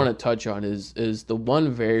thing I want to touch on is the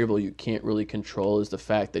one variable you can't really control is the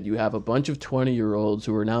fact that you have a bunch of 20-year-olds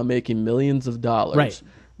who are now making millions of dollars,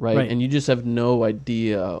 right? And you just have no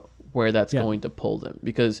idea where that's going to pull them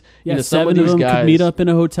because some seven of these them guys could meet up in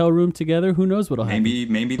a hotel room together. Who knows what'll happen?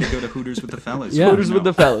 Maybe they go to Hooters with the fellas. Hooters with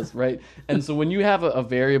the fellas, right? And so when you have a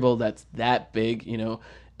variable that's that big,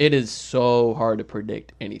 it is so hard to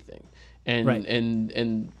predict anything.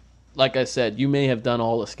 And like I said, you may have done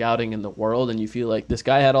all the scouting in the world and you feel like this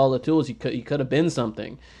guy had all the tools. He could have been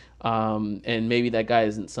something. And maybe that guy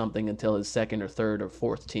isn't something until his second or third or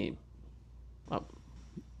fourth team.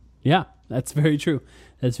 Yeah, that's very true.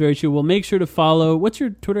 That's very true. Well, make sure to follow. What's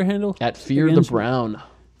your Twitter handle? At Fear the Brown.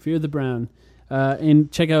 Fear the Brown.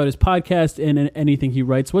 And check out his podcast and anything he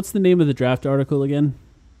writes. What's the name of the draft article again?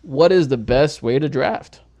 What is the best way to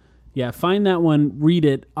draft? Yeah, find that one, read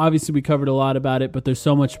it. Obviously, we covered a lot about it, but there's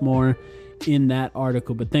so much more in that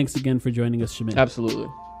article. But thanks again for joining us, Shamit. Absolutely.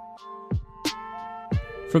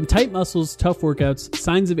 From tight muscles, tough workouts,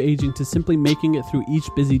 signs of aging, to simply making it through each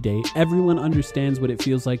busy day, everyone understands what it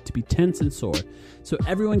feels like to be tense and sore. So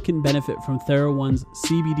everyone can benefit from TheraOne's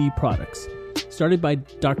CBD products. Started by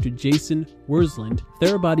Dr. Jason Wersland,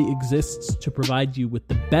 TheraBody exists to provide you with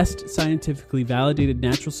the best scientifically validated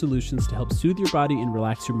natural solutions to help soothe your body and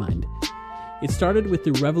relax your mind. It started with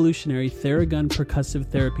the revolutionary Theragun percussive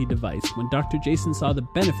therapy device. When Dr. Jason saw the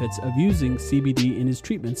benefits of using CBD in his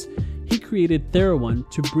treatments, he created TheraOne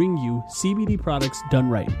to bring you CBD products done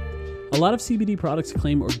right. A lot of CBD products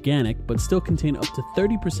claim organic, but still contain up to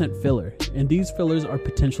 30% filler, and these fillers are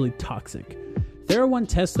potentially toxic. TheraOne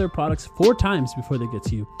tests their products 4 times before they get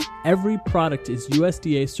to you. Every product is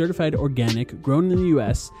USDA certified organic, grown in the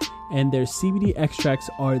US, and their CBD extracts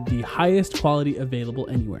are the highest quality available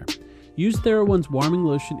anywhere. Use TheraOne's warming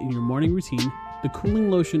lotion in your morning routine, the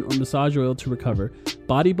cooling lotion or massage oil to recover,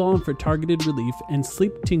 body balm for targeted relief, and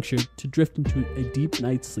sleep tincture to drift into a deep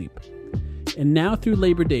night's sleep. And now through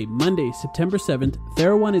Labor Day, Monday, September 7th,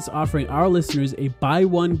 TheraOne is offering our listeners a buy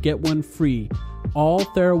one, get one free, all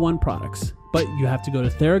TheraOne products. But you have to go to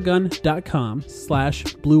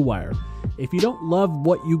theragun.com/bluewire. If you don't love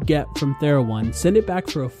what you get from TheraOne, send it back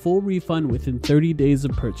for a full refund within 30 days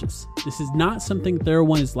of purchase. This is not something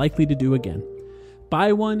TheraOne is likely to do again.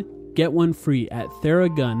 Buy one, get one free at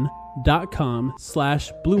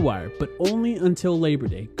theragun.com/bluewire, but only until Labor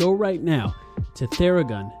Day. Go right now to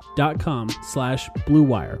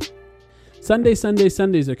theragun.com/bluewire. Sundays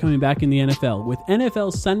are coming back in the NFL. With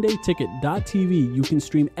NFL SundayTicket.tv, you can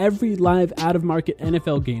stream every live out-of-market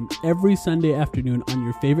NFL game every Sunday afternoon on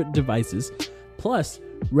your favorite devices, plus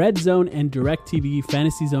Red Zone and DirecTV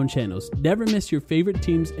Fantasy Zone channels. Never miss your favorite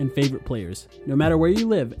teams and favorite players. No matter where you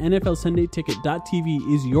live, NFL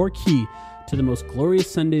SundayTicket.tv is your key to the most glorious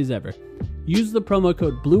Sundays ever. Use the promo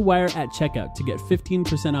code BlueWire at checkout to get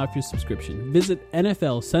 15% off your subscription. Visit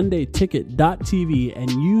NFLSundayTicket.tv and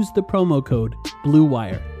use the promo code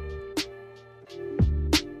BlueWire.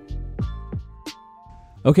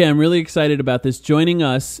 Okay, I'm really excited about this. Joining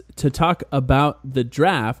us to talk about the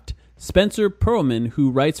draft, Spencer Pearlman, who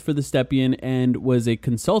writes for The Stepien and was a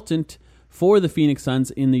consultant for the Phoenix Suns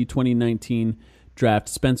in the 2019 draft.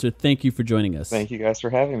 Spencer, thank you for joining us. Thank you guys for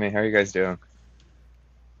having me. How are you guys doing?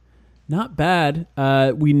 Not bad.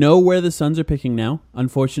 We know where the Suns are picking now.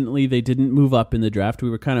 Unfortunately, they didn't move up in the draft. We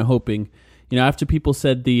were kind of hoping, after people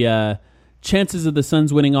said the chances of the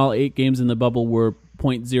Suns winning all 8 games in the bubble were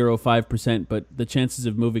 0.05%, but the chances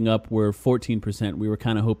of moving up were 14%. We were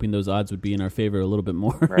kind of hoping those odds would be in our favor a little bit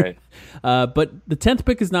more. Right. But the 10th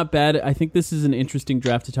pick is not bad. I think this is an interesting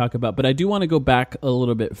draft to talk about, but I do want to go back a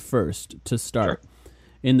little bit first to start. Sure.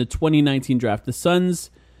 In the 2019 draft, the Suns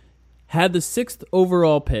had the 6th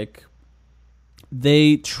overall pick.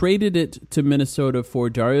 They traded it to Minnesota for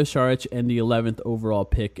Dario Saric and the 11th overall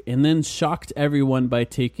pick, and then shocked everyone by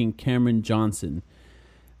taking Cameron Johnson.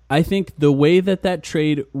 I think the way that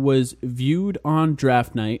trade was viewed on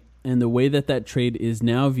draft night and the way that trade is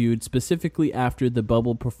now viewed specifically after the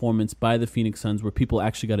bubble performance by the Phoenix Suns, where people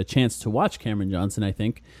actually got a chance to watch Cameron Johnson, I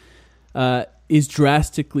think, is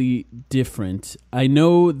drastically different. I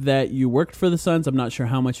know that you worked for the Suns. I'm not sure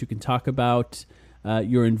how much you can talk about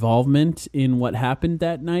your involvement in what happened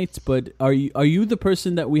that night, but are you the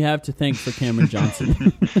person that we have to thank for Cameron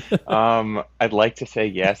Johnson? I'd like to say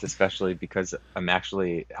yes, especially because I'm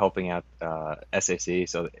actually helping out SAC,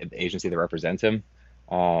 so the agency that represents him.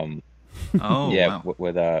 Wow.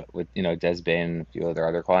 with Des Bain and a few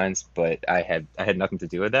other clients, but I had nothing to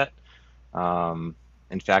do with that.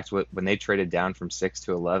 In fact, when they traded down from 6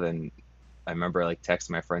 to 11, I remember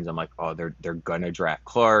texting my friends. I'm like, oh, they're gonna draft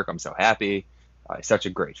Clark. I'm so happy. Such a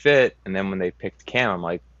great fit. And then when they picked Cam, I'm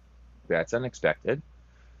like, that's unexpected.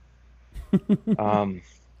 But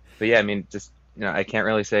yeah, I mean, just, I can't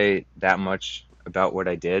really say that much about what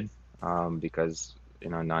I did because,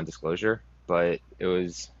 non-disclosure, but it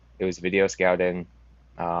was video scouting.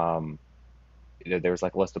 There was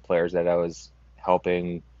a list of players that I was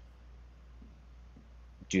helping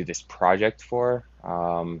do this project for.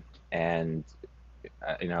 And,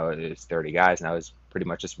 it was 30 guys, and I was pretty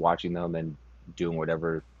much just watching them and doing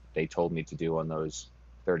whatever they told me to do on those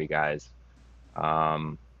 30 guys,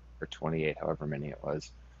 or 28, however many it was.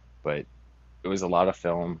 But it was a lot of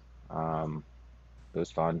film. It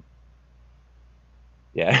was fun.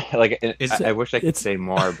 Yeah, I wish I could say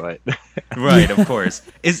more, but right, of course.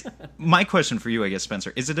 Is my question for you, I guess,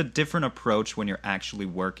 Spencer, is it a different approach when you're actually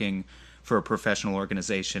working for a professional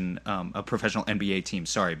organization, a professional NBA team,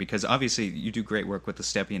 because obviously you do great work with the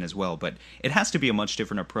Stepien as well, but it has to be a much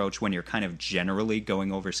different approach when you're kind of generally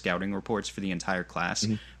going over scouting reports for the entire class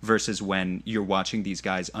versus when you're watching these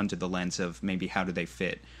guys under the lens of maybe how do they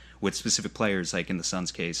fit with specific players, like in the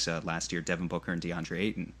Suns' case last year, Devin Booker and DeAndre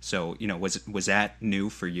Ayton. So, was that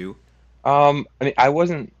new for you? I mean, I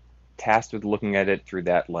wasn't tasked with looking at it through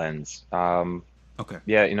that lens. Okay.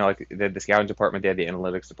 Yeah, the scouting department, they had the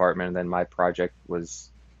analytics department, and then my project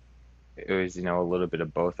was a little bit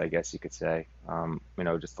of both, I guess you could say.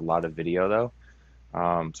 Just a lot of video though.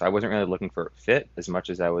 So I wasn't really looking for fit as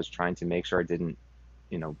much as I was trying to make sure I didn't,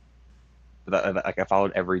 I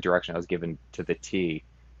followed every direction I was given to the T.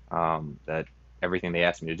 That everything they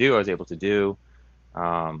asked me to do, I was able to do.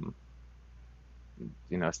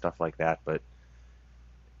 Stuff like that, but.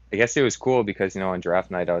 I guess it was cool because, on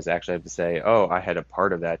draft night, I was actually able to say, oh, I had a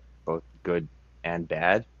part of that, both good and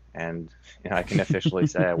bad. And, I can officially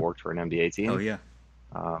say I worked for an NBA team. Oh, yeah.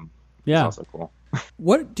 Yeah. It's also cool.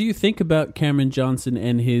 What do you think about Cameron Johnson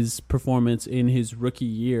and his performance in his rookie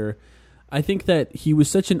year? I think that he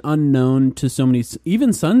was such an unknown to so many,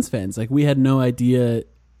 even Suns fans. We had no idea.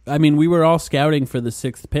 I mean, we were all scouting for the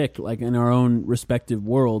 6th pick, in our own respective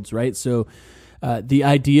worlds, right? So the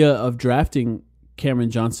idea of drafting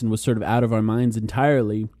Cameron Johnson was sort of out of our minds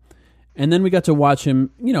entirely. And then we got to watch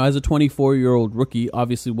him, as a 24-year-old rookie,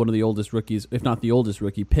 obviously one of the oldest rookies, if not the oldest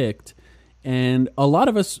rookie picked. And a lot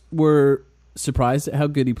of us were surprised at how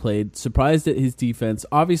good he played, surprised at his defense.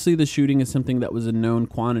 Obviously the shooting is something that was a known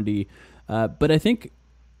quantity. But I think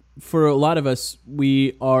for a lot of us,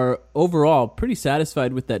 we are overall pretty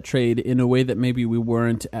satisfied with that trade in a way that maybe we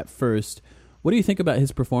weren't at first. What do you think about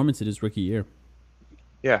his performance in his rookie year?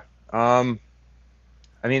 Yeah.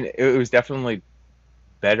 I mean, it was definitely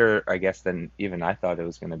better, I guess, than even I thought it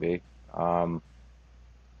was going to be. I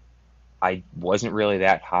wasn't really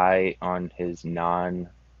that high on his non-shooting,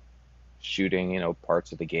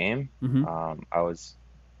 parts of the game. I was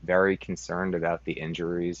very concerned about the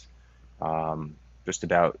injuries, just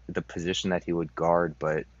about the position that he would guard.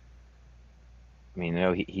 But I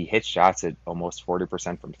mean, he hit shots at almost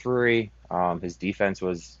 40% from three. His defense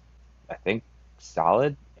was, I think,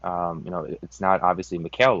 solid. It's not obviously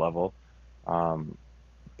Mikal level,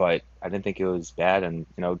 but I didn't think it was bad. And,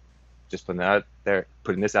 just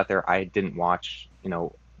putting this out there, I didn't watch,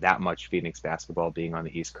 that much Phoenix basketball being on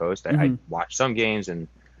the East Coast. I watched some games and,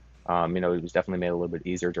 it was definitely made a little bit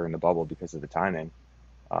easier during the bubble because of the timing.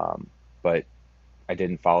 But I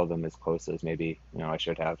didn't follow them as close as maybe, I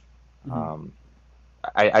should have.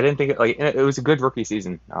 I didn't think it was a good rookie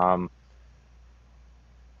season.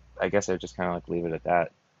 I guess I would just kind of like leave it at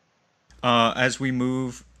that. As we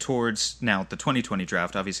move towards now the 2020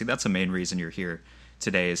 draft, obviously that's the main reason you're here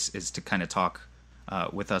today is to kind of talk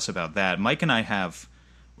with us about that. Mike and I have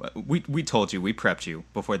we told you, we prepped you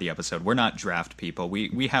before the episode. We're not draft people.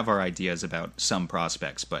 We have our ideas about some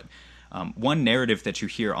prospects, but one narrative that you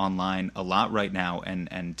hear online a lot right now,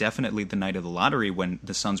 and definitely the night of the lottery when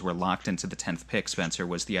the Suns were locked into the 10th pick, Spencer,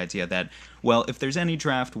 was the idea that, well, if there's any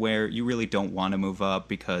draft where you really don't want to move up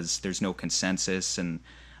because there's no consensus and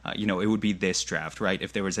it would be this draft, right?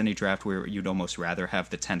 If there was any draft where you'd almost rather have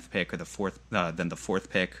the 10th pick or the fourth than the 4th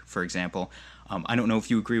pick, for example. I don't know if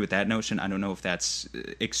you agree with that notion. I don't know if that's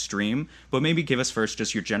extreme, but maybe give us first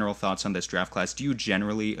just your general thoughts on this draft class. Do you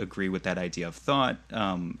generally agree with that idea of thought?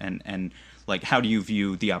 And like, how do you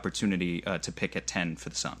view the opportunity to pick at 10 for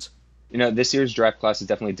the Suns? This year's draft class is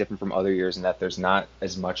definitely different from other years in that there's not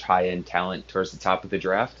as much high-end talent towards the top of the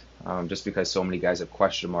draft, just because so many guys have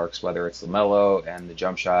question marks, whether it's LaMelo and the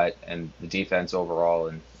jump shot and the defense overall.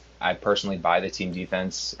 And I personally buy the team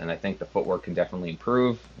defense, and I think the footwork can definitely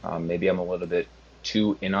improve. Maybe I'm a little bit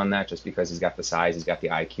too in on that just because he's got the size, he's got the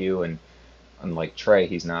IQ, and unlike Trey,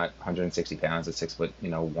 he's not 160 pounds at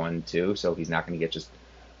 6'1", 2", so he's not going to get just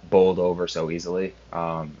bowled over so easily.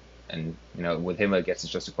 And with him, I guess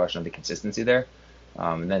it's just a question of the consistency there.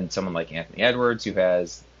 And then someone like Anthony Edwards, who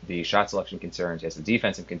has the shot selection concerns, he has the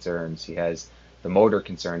defensive concerns, he has the motor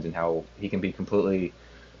concerns, and how he can be completely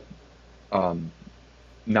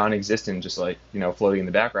non-existent, just like floating in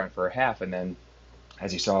the background for a half, and then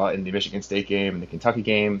as you saw in the Michigan State game and the Kentucky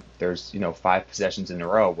game, there's 5 possessions in a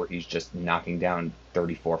row where he's just knocking down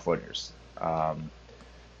 34-footers.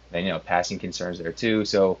 Then passing concerns there too.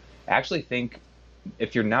 So I actually think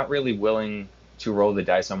if you're not really willing to roll the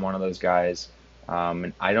dice on one of those guys,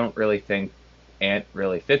 and I don't really think Ant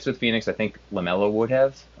really fits with Phoenix. I think LaMelo would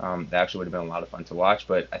have. That actually would have been a lot of fun to watch.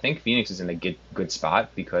 But I think Phoenix is in a good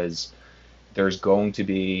spot because there's going to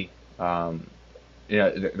be, there are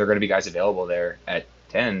going to be guys available there at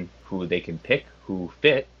 10 who they can pick, who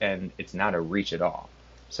fit, and it's not a reach at all.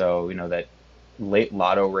 So, that late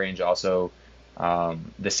lotto range also,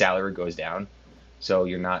 the salary goes down. So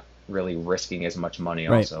you're not really risking as much money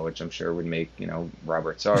also, which I'm sure would make,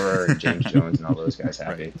 Robert Sarver and James Jones and all those guys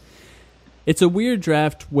happy. Right. It's a weird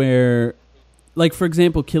draft where, like, for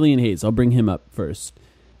example, Killian Hayes, I'll bring him up first.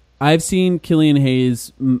 I've seen Killian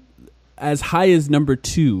Hayes as high as number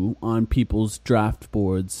 2 on people's draft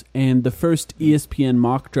boards, and the first ESPN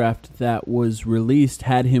mock draft that was released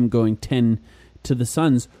had him going 10 to the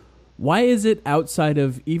Suns. Why is it outside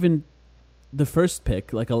of even the first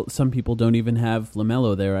pick, like some people don't even have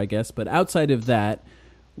LaMelo there, I guess, but outside of that,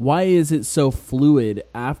 why is it so fluid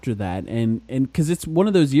after that? And because it's one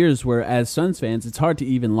of those years where, as Suns fans, it's hard to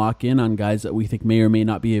even lock in on guys that we think may or may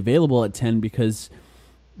not be available at 10 because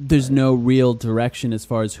there's no real direction as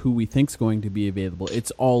far as who we think's going to be available.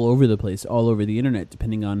 It's all over the place, all over the internet,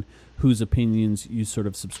 depending on whose opinions you sort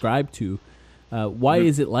of subscribe to. Why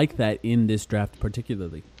is it like that in this draft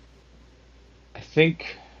particularly?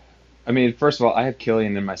 I mean, first of all, I have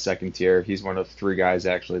Killian in my second tier. He's one of 3 guys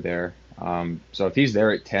actually there. So if he's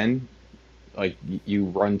there at 10, like, you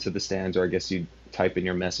run to the stands, or I guess you type in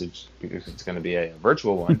your message because it's going to be a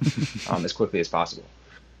virtual one as quickly as possible.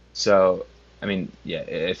 So, I mean, yeah,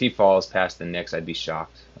 if he falls past the Knicks, I'd be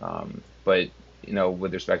shocked. But,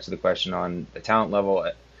 with respect to the question on the talent level,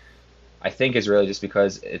 I think it's really just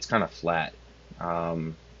because it's kind of flat.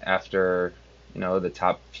 After, the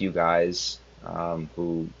top few guys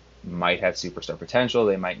who might have superstar potential,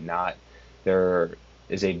 they might not. There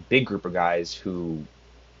is a big group of guys who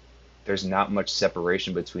there's not much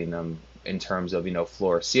separation between them in terms of,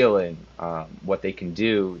 floor ceiling, what they can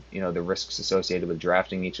do, the risks associated with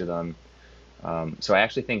drafting each of them. So I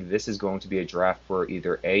actually think this is going to be a draft where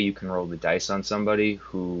either A, you can roll the dice on somebody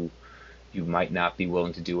who you might not be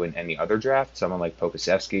willing to do in any other draft, someone like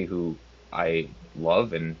Pokusevski, who I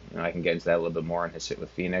love, and I can get into that a little bit more on his fit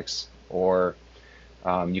with Phoenix, or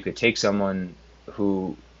you could take someone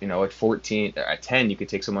who, at 10, you could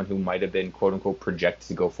take someone who might have been quote unquote projected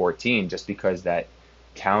to go 14 just because that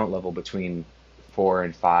talent level between 4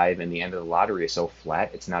 and 5 and the end of the lottery is so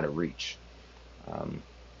flat, it's not a reach.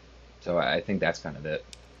 So I think that's kind of it.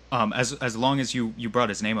 As long as you brought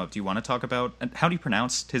his name up, do you want to talk about, how do you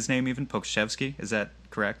pronounce his name even? Pokusevski? Is that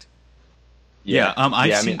correct? Yeah.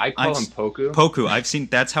 I call him Poku. Poku.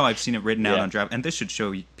 That's how I've seen it written out on draft, and this should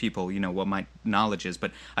show people, what my knowledge is.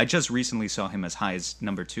 But I just recently saw him as high as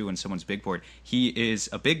number 2 in someone's big board. He is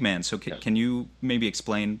a big man, so can you maybe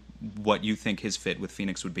explain what you think his fit with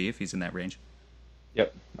Phoenix would be if he's in that range?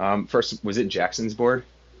 Yep. First, was it Jackson's board?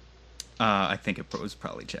 I think it was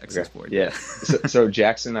probably Jackson's board. Yeah. so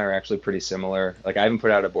Jackson are actually pretty similar. Like, I haven't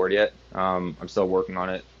put out a board yet. I'm still working on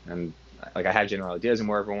it, and like I had general ideas and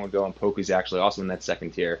where everyone would go, and Poku's actually also in that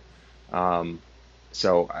second tier.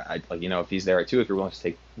 So I like, if he's there at 2, if you're willing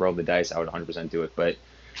to roll the dice, I would 100% do it. But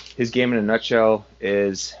his game in a nutshell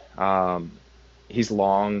is he's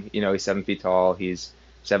long. He's 7 feet tall. He's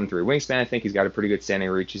 7'3" wingspan. I think he's got a pretty good standing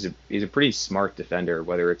reach. He's a pretty smart defender,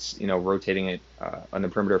 whether it's rotating it on the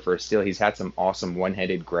perimeter for a steal. He's had some awesome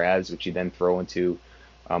one-handed grabs, which he then throw into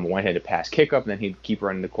a one-handed pass kick-up, and then he'd keep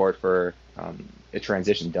running the court for a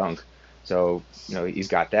transition dunk. So he's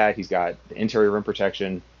got that. He's got the interior rim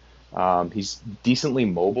protection. He's decently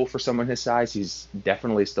mobile for someone his size. He's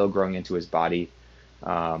definitely still growing into his body,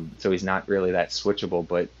 so he's not really that switchable.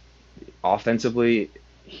 But offensively,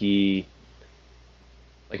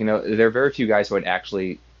 there are very few guys who I'd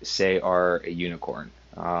actually say are a unicorn.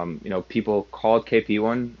 People called KP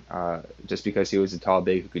one just because he was a tall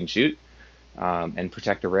big who can shoot and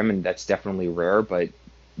protect the rim, and that's definitely rare. But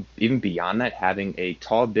even beyond that, having a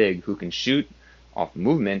tall big who can shoot off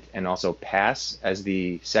movement and also pass as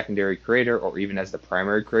the secondary creator or even as the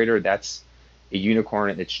primary creator, that's a unicorn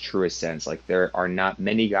in its truest sense. Like, there are not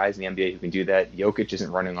many guys in the NBA who can do that. Jokic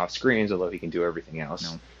isn't running off screens, although he can do everything else.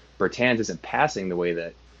 No. Bertans isn't passing the way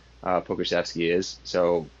that Pokusevski is,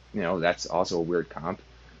 so that's also a weird comp.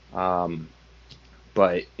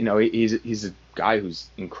 But he's a guy who's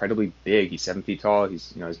incredibly big. He's 7 feet tall.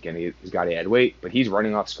 He's got to add weight, but he's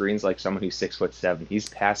running off screens like someone who's 6'7". He's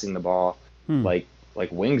passing the ball like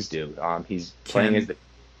wings do. He's playing as the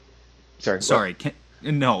sorry.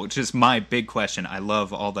 No, just my big question. I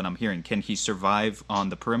love all that I'm hearing. Can he survive on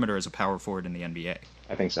the perimeter as a power forward in the NBA?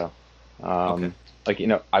 I think so. Okay.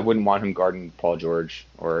 I wouldn't want him guarding Paul George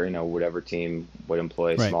or, whatever team would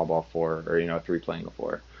employ a small ball 4 or, 3 playing a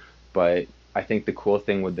 4. But I think the cool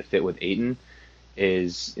thing with the fit with Ayton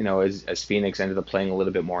is, as Phoenix ended up playing a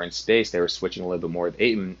little bit more in space, they were switching a little bit more with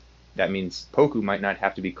Ayton. That means Poku might not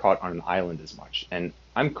have to be caught on an island as much. And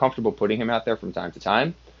I'm comfortable putting him out there from time to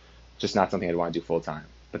time, just not something I'd want to do full time.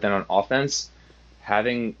 But then on offense,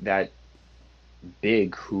 having that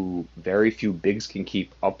big who very few bigs can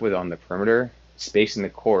keep up with on the perimeter, spacing the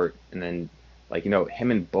court, and then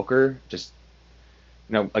him and Booker just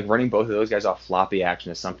running both of those guys off floppy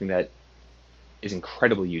action is something that is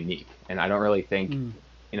incredibly unique. And I don't really think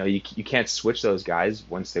you can't switch those guys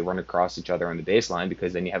once they run across each other on the baseline,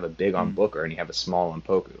 because then you have a big on Booker and you have a small on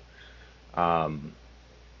Poku.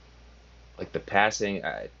 The passing,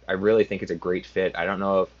 I really think it's a great fit. I don't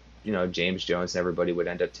know if James Jones and everybody would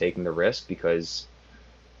end up taking the risk, because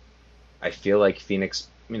I feel like Phoenix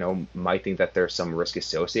might think that there's some risk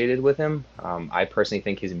associated with him. I personally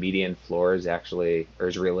think his median floor is actually, or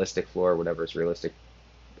his realistic floor, whatever his realistic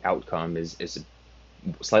outcome is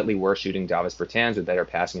slightly worse shooting Davis Bertans with better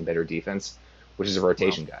passing and better defense, which is a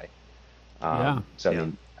rotation guy. So I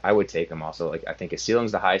mean, I would take him also. I think his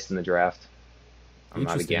ceiling's the highest in the draft. I'm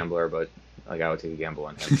not a gambler, but I would take a gamble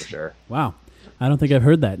on him for sure. Wow. I don't think I've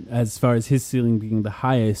heard that as far as his ceiling being the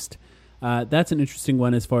highest. That's an interesting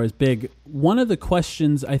one as far as big. One of the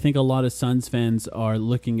questions I think a lot of Suns fans are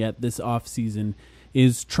looking at this offseason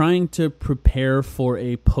is trying to prepare for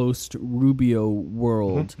a post-Rubio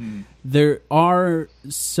world. There are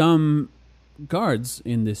some guards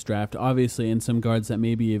in this draft, obviously, and some guards that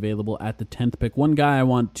may be available at the 10th pick. One guy I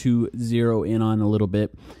want to zero in on a little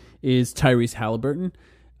bit is Tyrese Halliburton.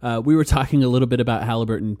 We were talking a little bit about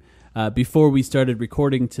Halliburton before we started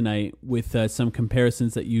recording tonight with some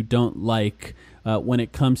comparisons that you don't like when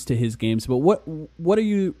it comes to his games. But what do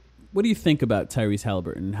you think about Tyrese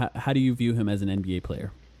Halliburton? How do you view him as an NBA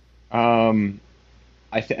player? I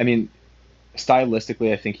mean,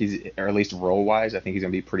 stylistically, I think or at least role-wise, I think he's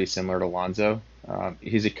going to be pretty similar to Lonzo.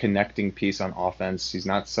 He's a connecting piece on offense. He's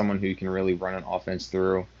not someone who you can really run an offense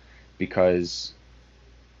through, because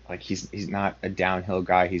he's not a downhill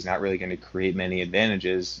guy. He's not really going to create many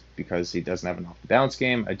advantages because he doesn't have an off-the-bounce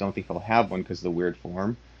game. I don't think he'll have one because of the weird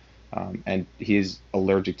form. And he's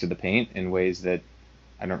allergic to the paint in ways that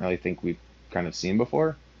I don't really think we've kind of seen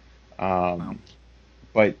before.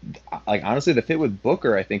 But honestly, the fit with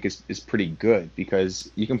Booker, I think, is pretty good,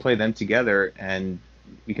 because you can play them together, and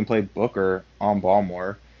we can play Booker on ball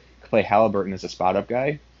more, play Halliburton as a spot-up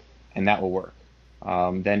guy, and that will work.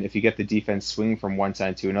 Then if you get the defense swing from one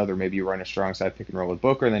side to another, maybe you run a strong side pick and roll with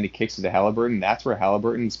Booker, and then he kicks it to Halliburton. That's where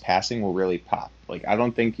Halliburton's passing will really pop. I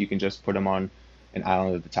don't think you can just put him on an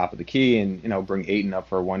island at the top of the key and bring Ayton up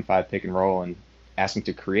for a 1-5 pick and roll and ask him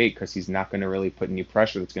to create, because he's not going to really put any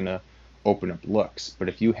pressure that's going to open up looks. But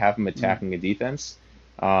if you have him attacking a defense,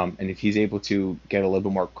 And if he's able to get a little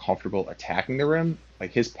bit more comfortable attacking the rim,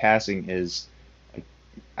 like his passing is, like,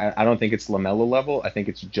 I don't think it's LaMelo level. I think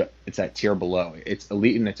it's that tier below. It's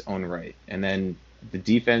elite in its own right. And then the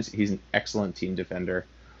defense, he's an excellent team defender.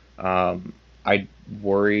 I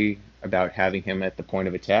worry about having him at the point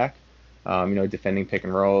of attack, defending pick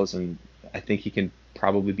and rolls, and I think he can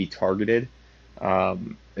probably be targeted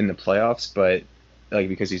in the playoffs, but like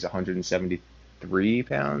because he's 173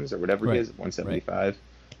 pounds or whatever he is, 175.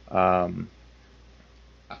 I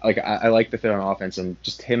like the fit on offense, and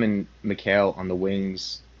just him and Mikal on the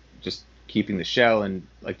wings, just keeping the shell, and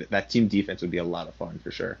like that team defense would be a lot of fun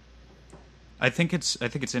for sure. I think it's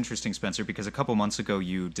interesting, Spencer, because a couple months ago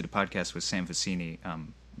you did a podcast with Sam Vecini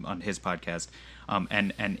on his podcast,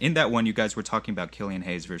 and in that one you guys were talking about Killian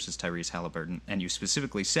Hayes versus Tyrese Halliburton, and you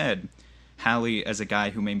specifically said Hallie, as a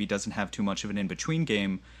guy who maybe doesn't have too much of an in-between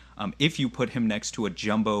game, if you put him next to a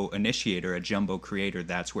jumbo initiator, a jumbo creator,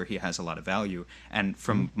 that's where he has a lot of value. And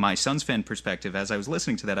from my Suns fan perspective, as I was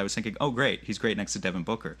listening to that, I was thinking, oh, great, he's great next to Devin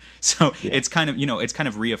Booker. So it's kind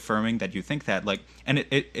of reaffirming that you think that. And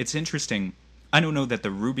it's interesting. I don't know that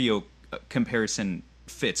the Rubio comparison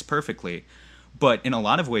fits perfectly, but in a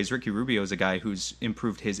lot of ways, Ricky Rubio is a guy who's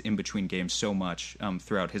improved his in-between game so much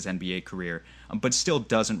throughout his NBA career, but still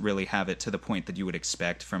doesn't really have it to the point that you would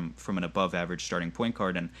expect from an above-average starting point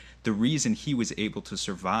guard. And the reason he was able to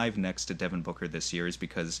survive next to Devin Booker this year is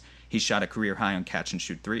because he shot a career high on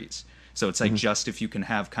catch-and-shoot threes. So it's like just if you can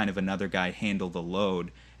have kind of another guy handle the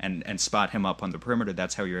load and spot him up on the perimeter,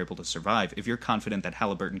 that's how you're able to survive. If you're confident that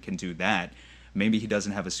Halliburton can do that, maybe he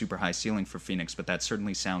doesn't have a super high ceiling for Phoenix, but that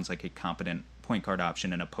certainly sounds like a competent point guard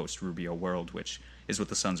option in a post-Rubio world, which is what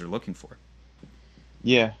the Suns are looking for.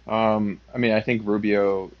 Yeah, I think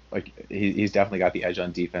Rubio, he's definitely got the edge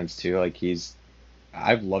on defense too.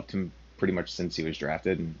 I've loved him pretty much since he was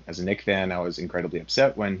drafted, and as a Knicks fan, I was incredibly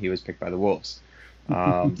upset when he was picked by the Wolves.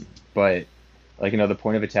 But the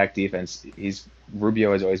point of attack defense,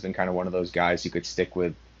 Rubio has always been kind of one of those guys who could stick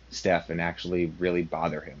with Steph and actually really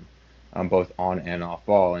bother him, both on and off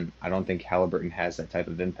ball. And I don't think Halliburton has that type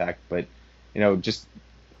of impact. But just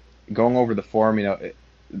going over the form,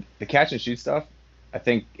 the catch and shoot stuff, I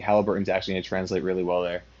think Halliburton's actually going to translate really well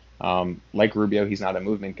there. Like Rubio, he's not a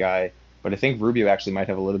movement guy, but I think Rubio actually might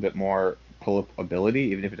have a little bit more pull-up ability,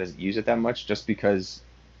 even if he doesn't use it that much, just because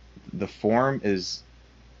the form is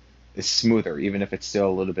smoother, even if it's still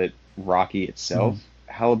a little bit rocky itself.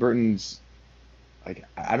 Halliburton's,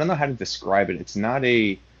 I don't know how to describe it. It's not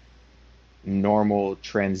a normal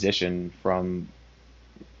transition from,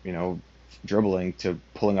 dribbling to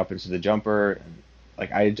pulling up into the jumper.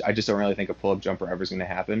 I just don't really think a pull-up jumper ever is going to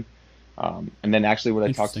happen. And then actually what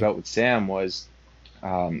I talked about with Sam was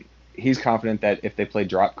he's confident that if they play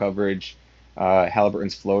drop coverage,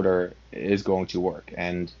 Halliburton's floater is going to work.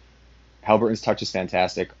 And Halliburton's touch is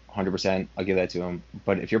fantastic, 100%. I'll give that to him.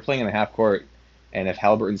 But if you're playing in the half court, and if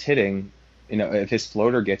Halliburton's hitting, if his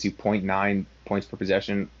floater gets you 0.9 points per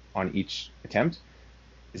possession on each attempt,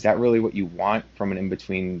 is that really what you want from an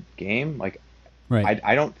in-between game? Right.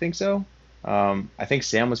 I don't think so. I think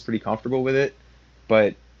Sam was pretty comfortable with it,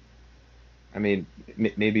 but maybe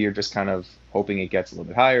you're just kind of hoping it gets a little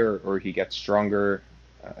bit higher or he gets stronger.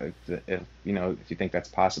 If you think that's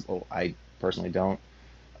possible, I personally don't.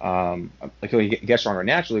 He'll get stronger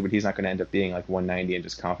naturally, but he's not going to end up being 190 and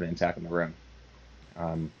just confident attacking the rim.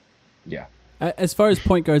 Yeah. As far as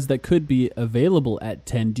point guards that could be available at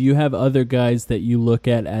 10, do you have other guys that you look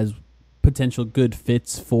at as potential good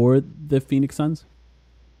fits for the Phoenix Suns?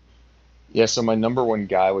 Yeah, so my number one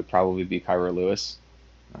guy would probably be Kira Lewis.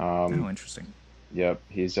 Interesting. Yep,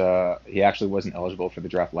 he actually wasn't eligible for the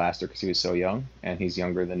draft last year because he was so young, and he's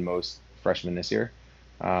younger than most freshmen this year,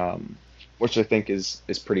 which I think is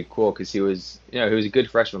pretty cool because he was a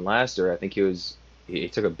good freshman last year. I think he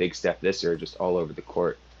took a big step this year, just all over the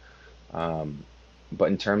court. But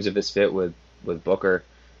in terms of his fit with Booker,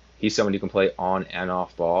 he's someone who can play on and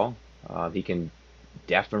off ball. He can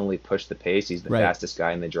definitely push the pace. He's the fastest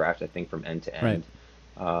guy in the draft, I think, from end to end.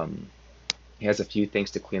 He has a few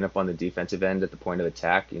things to clean up on the defensive end at the point of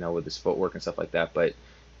attack, with his footwork and stuff like that. But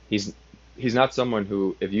he's not someone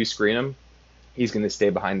who, if you screen him, he's going to stay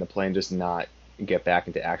behind the play and just not get back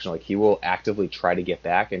into action. He will actively try to get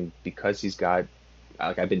back, and because he's got,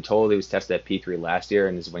 I've been told he was tested at P3 last year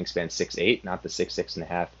and his wingspan 6'8", not the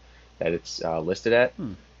 6'6.5" that it's listed at.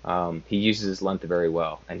 He uses his length very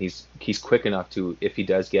well, and he's quick enough to, if he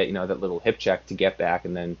does get that little hip check, to get back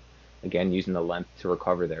and then again using the length to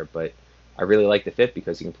recover there. But I really like the fit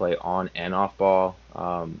because he can play on and off ball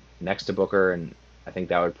next to Booker, and I think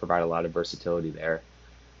that would provide a lot of versatility there.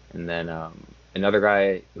 And then another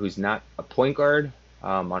guy who's not a point guard,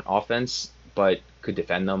 on offense, but could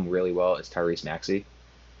defend them really well is Tyrese Maxey.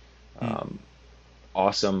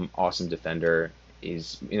 Awesome defender.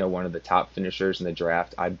 He's, one of the top finishers in the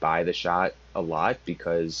draft. I buy the shot a lot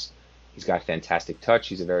because he's got fantastic touch.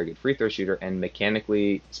 He's a very good free throw shooter, and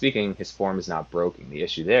mechanically speaking, his form is not broken. The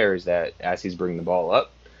issue there is that as he's bringing the ball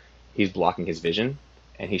up, he's blocking his vision,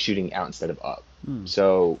 and he's shooting out instead of up.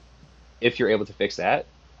 So if you're able to fix that,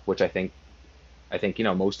 which I think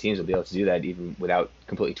most teams will be able to do that even without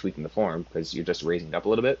completely tweaking the form, because you're just raising it up a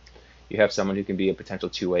little bit. You have someone who can be a potential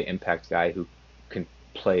two-way impact guy who can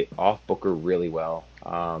play off Booker really well.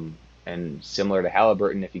 And similar to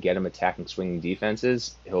Halliburton, if you get him attacking swinging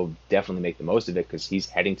defenses, he'll definitely make the most of it because he's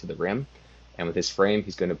heading to the rim. And with his frame,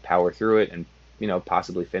 he's going to power through it and,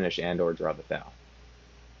 possibly finish and or draw the foul.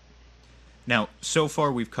 Now, so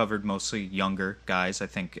far we've covered mostly younger guys, I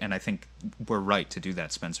think we're right to do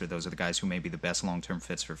that, Spencer. Those are the guys who may be the best long-term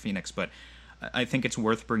fits for Phoenix, but I think it's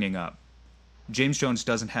worth bringing up. James Jones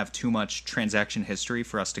doesn't have too much transaction history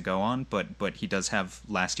for us to go on, but he does have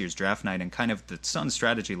last year's draft night, and kind of the Suns'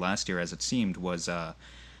 strategy last year, as it seemed, was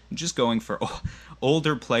just going for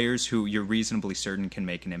older players who you're reasonably certain can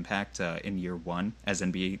make an impact in year one as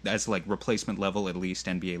like replacement level, at least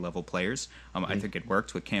NBA level players. I think it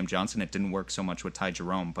worked with Cam Johnson. It didn't work so much with Ty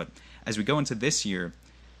Jerome. But as we go into this year,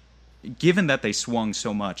 given that they swung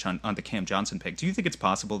so much on the Cam Johnson pick, do you think it's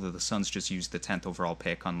possible that the Suns just used the 10th overall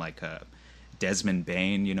pick on like a Desmond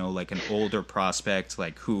Bane, like an older prospect,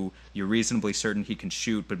 like who you're reasonably certain he can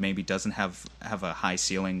shoot, but maybe doesn't have a high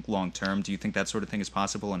ceiling long term? Do you think that sort of thing is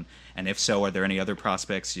possible? And if so, are there any other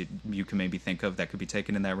prospects you can maybe think of that could be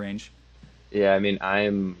taken in that range? Yeah, I mean,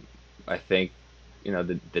 I think,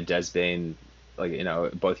 the Des Bane,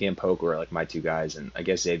 both he and Poke were like my two guys, and I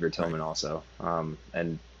guess Xavier Tillman also.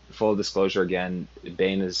 And full disclosure again,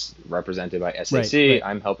 Bane is represented by SAC. Right.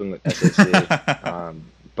 I'm helping with SAC.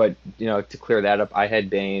 But, to clear that up, I had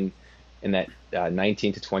Bane in that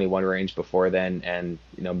 19 to 21 range before then, and,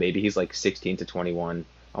 maybe he's like 16 to 21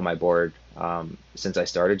 on my board since I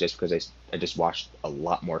started, just because I just watched a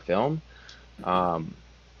lot more film.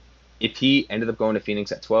 If he ended up going to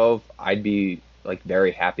Phoenix at 12, I'd be like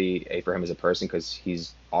very happy, A, for him as a person because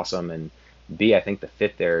he's awesome, and B, I think the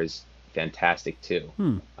fit there is fantastic too.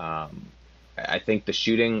 I think the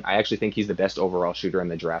shooting, I actually think he's the best overall shooter in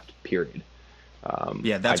the draft, period.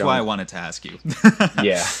 That's why I wanted to ask you.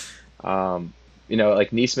 Yeah.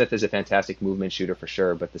 Like Nesmith is a fantastic movement shooter for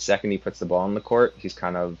sure, but the second he puts the ball on the court, he's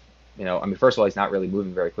kind of, first of all, he's not really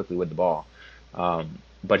moving very quickly with the ball.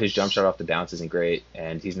 But his jump shot off the bounce isn't great,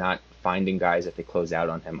 and he's not finding guys if they close out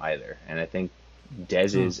on him either. And I think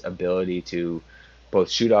Dez's ability to both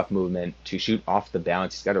shoot off movement, to shoot off the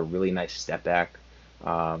bounce, he's got a really nice step back.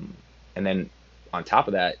 And then on top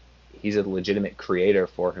of that, he's a legitimate creator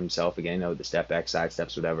for himself. Again, the step back, side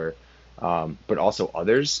steps, whatever, but also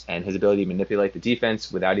others. And his ability to manipulate the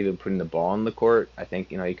defense without even putting the ball on the court. I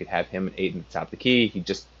think, you could have him at 8 in the top of the key. He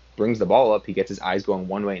just brings the ball up. He gets his eyes going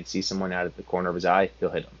one way and sees someone out of the corner of his eye. He'll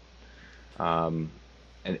hit him.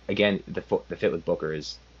 And again, the fit with Booker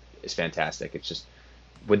is fantastic. It's just,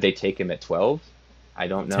 would they take him at 12? I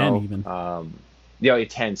don't know. 10 even.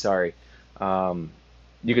 10, sorry.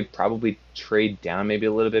 You could probably trade down maybe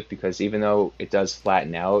a little bit because even though it does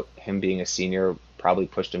flatten out, him being a senior probably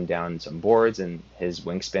pushed him down some boards, and his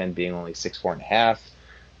wingspan being only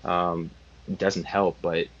 6'4.5" doesn't help.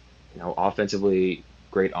 But offensively,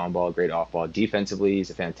 great on ball, great off ball. Defensively,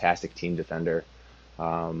 he's a fantastic team defender.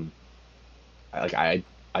 I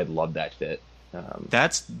love that fit.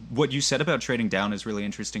 That's what you said about trading down is really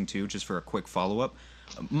interesting too. Just for a quick follow up,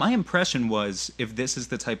 my impression was if this is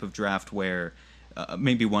the type of draft where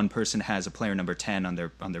maybe one person has a player number 10 on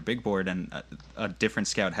their big board and a different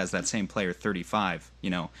scout has that same player 35,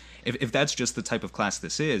 if that's just the type of class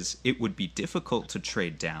this is, it would be difficult to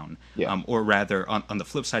trade down. Yeah. Or rather, on the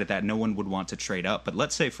flip side of that, no one would want to trade up. But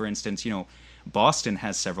let's say, for instance, Boston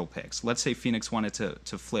has several picks. Let's say Phoenix wanted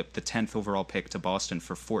to flip the 10th overall pick to Boston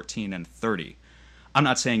for 14 and 30. I'm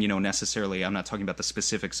not saying, necessarily, I'm not talking about the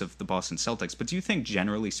specifics of the Boston Celtics, but do you think,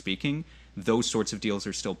 generally speaking, those sorts of deals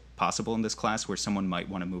are still possible in this class where someone might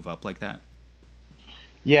want to move up like that?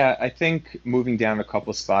 Yeah, I think moving down a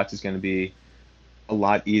couple spots is going to be a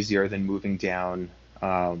lot easier than moving down,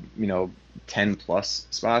 10 plus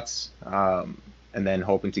spots, and then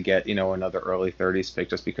hoping to get, another early 30s pick,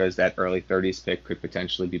 just because that early 30s pick could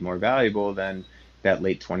potentially be more valuable than that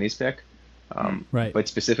late 20s pick. Right. But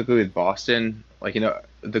specifically with Boston,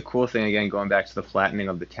 the cool thing, again, going back to the flattening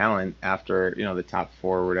of the talent after, the top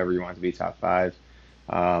 4 or whatever you want to be, top 5,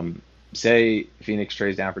 say Phoenix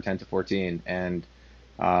trades down for 10 to 14 and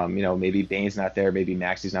Maybe Bane's not there, maybe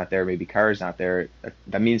Maxey's not there, maybe Carr's not there.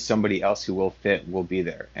 That means somebody else who will fit will be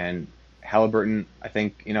there. And Halliburton, I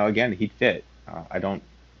think, again, he'd fit. I don't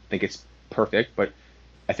think it's perfect, but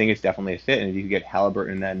I think it's definitely a fit. And if you could get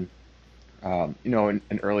Halliburton then,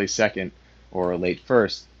 an early second or a late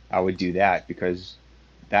first, I would do that, because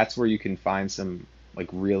that's where you can find some like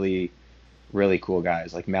really, really cool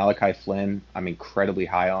guys. Like Malachi Flynn, I'm incredibly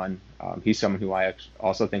high on. He's someone who I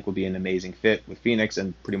also think will be an amazing fit with Phoenix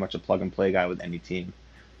and pretty much a plug and play guy with any team.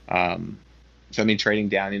 Trading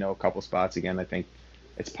down, a couple spots, again, I think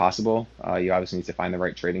it's possible. You obviously need to find the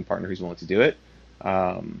right trading partner who's willing to do it.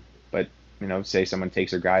 But say someone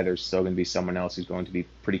takes their guy, there's still going to be someone else who's going to be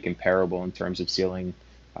pretty comparable in terms of ceiling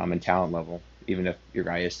and talent level, even if your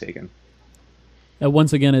guy is taken.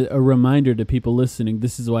 Once again, a reminder to people listening,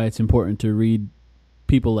 this is why it's important to read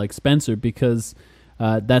people like Spencer, because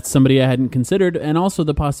that's somebody I hadn't considered. And also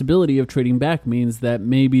the possibility of trading back means that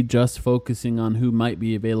maybe just focusing on who might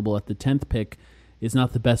be available at the 10th pick is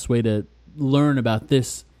not the best way to learn about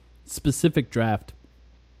this specific draft.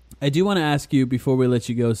 I do want to ask you, before we let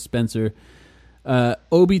you go, Spencer,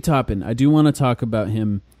 Obi Toppin, I do want to talk about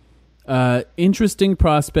him. Interesting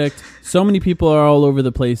prospect. So many people are all over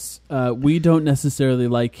the place. We don't necessarily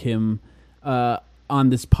like him on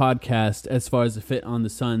this podcast as far as the fit on the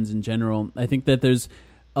Suns in general. I think that there's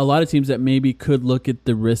a lot of teams that maybe could look at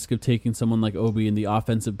the risk of taking someone like Obi and the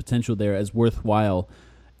offensive potential there as worthwhile.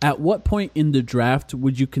 At what point in the draft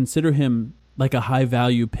would you consider him like a high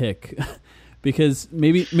value pick? Because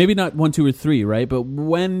maybe not 1, 2, or 3, right? But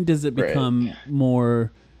when does it become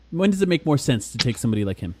more? When does it make more sense to take somebody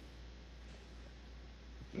like him?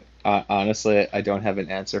 Honestly, I don't have an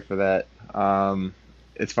answer for that.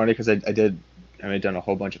 It's funny because I've done a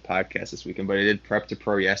whole bunch of podcasts this weekend, but I did Prep to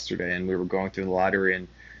Pro yesterday, and we were going through the lottery, and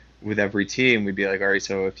with every team, we'd be like, all right,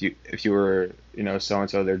 so if you were,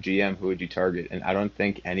 so-and-so their GM, who would you target? And I don't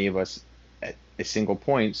think any of us at a single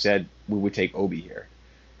point said we would take Obi here,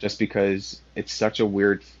 just because it's such a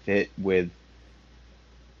weird fit with,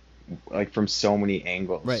 like, from so many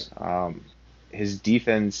angles. Right. His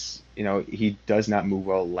defense, he does not move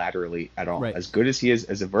well laterally at all. Right. As good as he is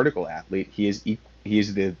as a vertical athlete, he is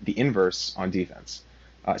the inverse on defense.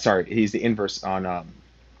 He's the inverse on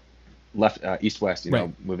left, east-west,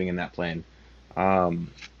 right, moving in that plane.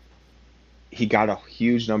 He got a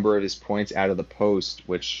huge number of his points out of the post,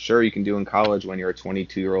 which sure you can do in college when you're a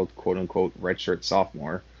 22-year-old quote-unquote redshirt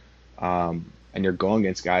sophomore, and you're going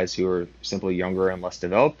against guys who are simply younger and less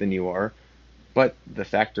developed than you are. But the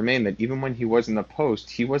fact remained that even when he was in the post,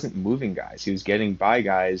 he wasn't moving guys. He was getting by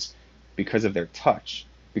guys because of their touch,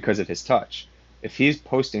 because of his touch. If he's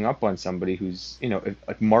posting up on somebody who's,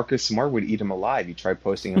 like Marcus Smart would eat him alive. You try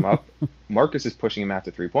posting him up, Marcus is pushing him out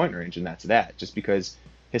to three-point range, and that's that, just because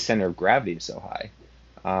his center of gravity is so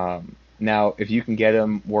high. Now, if you can get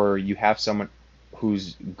him where you have someone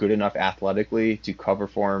who's good enough athletically to cover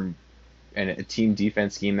for him and a team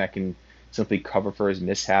defense scheme that can simply cover for his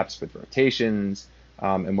mishaps with rotations,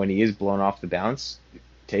 and when he is blown off the bounce,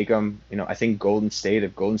 take him. I think if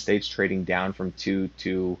Golden State's trading down from 2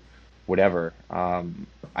 to whatever,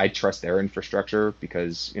 I trust their infrastructure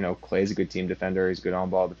because, Clay's a good team defender, he's a good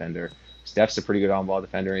on-ball defender. Steph's a pretty good on-ball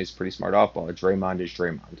defender, and he's pretty smart off-ball. Draymond is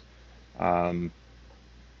Draymond.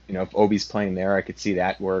 If Obi's playing there, I could see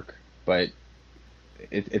that work, but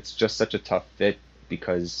it's just such a tough fit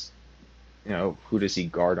because who does he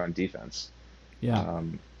guard on defense? Yeah.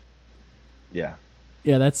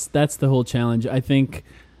 Yeah, that's the whole challenge. I think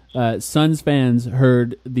Suns fans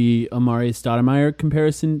heard the Amari Stoudemire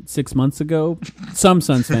comparison 6 months ago. Some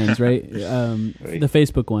Suns fans, right? The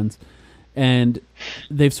Facebook ones. And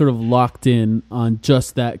they've sort of locked in on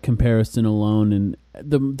just that comparison alone. And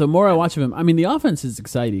the more I watch of him, the offense is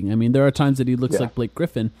exciting. There are times that he looks like Blake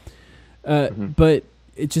Griffin. But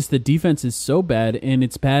it's just the defense is so bad, and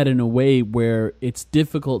it's bad in a way where it's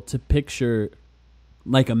difficult to picture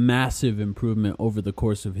like a massive improvement over the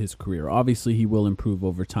course of his career. Obviously, he will improve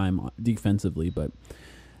over time defensively, but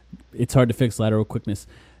it's hard to fix lateral quickness.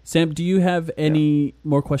 Sam, do you have any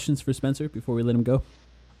more questions for Spencer before we let him go?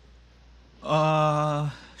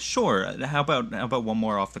 Sure. How about one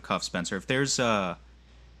more off the cuff, Spencer? If there's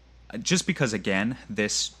just because, again,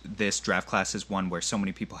 this draft class is one where so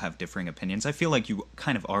many people have differing opinions. I feel like you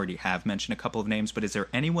kind of already have mentioned a couple of names, but is there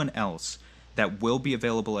anyone else that will be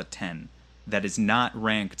available at 10 that is not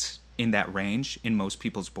ranked in that range in most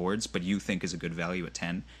people's boards, but you think is a good value at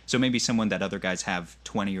 10? So maybe someone that other guys have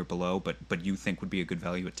 20 or below, but you think would be a good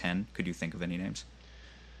value at 10. Could you think of any names?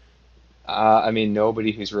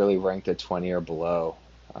 Nobody who's really ranked at 20 or below.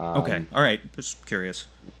 Okay, all right. Just curious.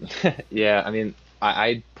 Yeah,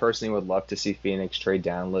 I personally would love to see Phoenix trade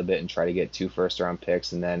down a little bit and try to get 2 first-round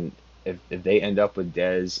picks, and then if they end up with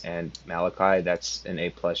Dez and Malachi, that's an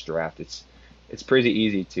A+ draft. It's pretty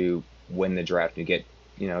easy to win the draft and get,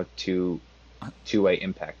 two-way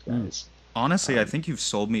impact guys. Honestly, I think you've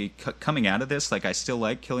sold me coming out of this. Like, I still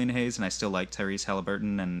like Killian Hayes and I still like Tyrese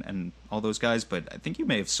Halliburton and all those guys, but I think you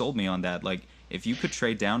may have sold me on that. Like, if you could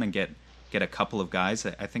trade down and get a couple of guys,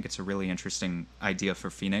 I think it's a really interesting idea for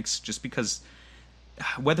Phoenix, just because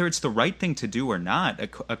whether it's the right thing to do or not,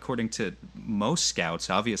 according to most scouts,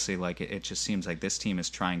 obviously, like, it just seems like this team is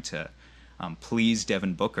trying to please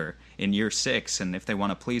Devin Booker in year 6, and if they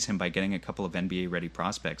want to please him by getting a couple of NBA-ready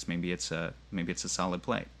prospects, maybe it's a solid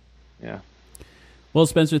play. Yeah. Well,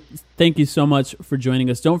 Spencer, thank you so much for joining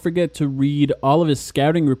us. Don't forget to read all of his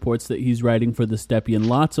scouting reports that he's writing for the Stepien.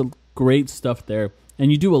 Lots of great stuff there.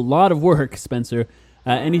 And you do a lot of work, Spencer.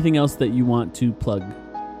 Anything else that you want to plug?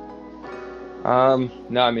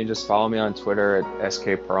 No, I mean, just follow me on Twitter at SK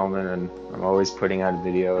Perlman, and I'm always putting out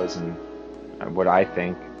videos and what I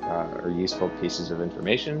think are useful pieces of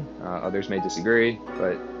information. Others may disagree,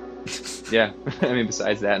 but yeah, I mean,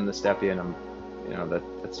 besides that and the Stepien,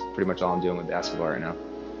 that's pretty much all I'm doing with basketball right now.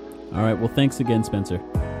 All right. Well, thanks again, Spencer.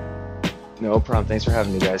 No problem. Thanks for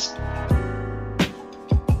having me, guys.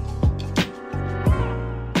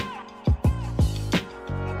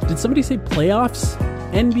 Did somebody say playoffs?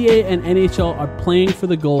 NBA and NHL are playing for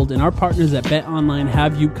the gold, and our partners at BetOnline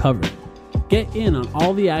have you covered. Get in on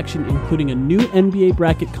all the action, including a new NBA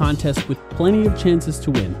bracket contest with plenty of chances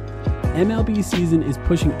to win. MLB season is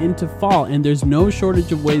pushing into fall, and there's no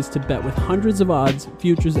shortage of ways to bet with hundreds of odds,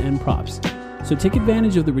 futures, and props. So take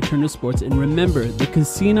advantage of the return of sports, and remember, the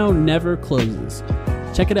casino never closes.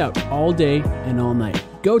 Check it out all day and all night.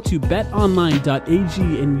 Go to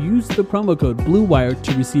betonline.ag and use the promo code BlueWire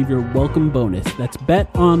to receive your welcome bonus. That's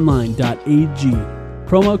betonline.ag.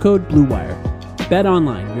 Promo code BlueWire.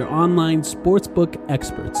 BetOnline, your online sportsbook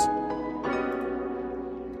experts.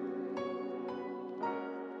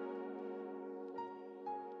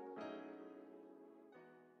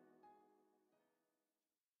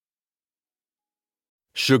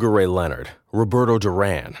 Sugar Ray Leonard, Roberto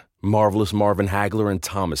Duran, Marvelous Marvin Hagler, and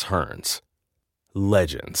Thomas Hearns.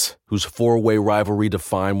 Legends, whose four-way rivalry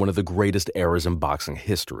defined one of the greatest eras in boxing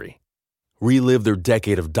history. Relive their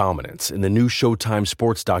decade of dominance in the new Showtime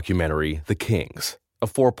sports documentary, The Kings, a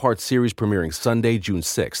 4-part series premiering Sunday, June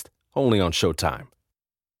 6th, only on Showtime.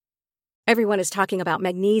 Everyone is talking about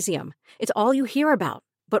magnesium. It's all you hear about.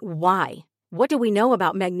 But why? What do we know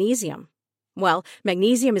about magnesium? Well,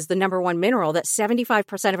 magnesium is the #1 mineral that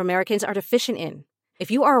 75% of Americans are deficient in.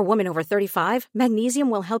 If you are a woman over 35, magnesium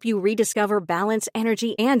will help you rediscover balance,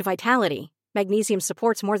 energy, and vitality. Magnesium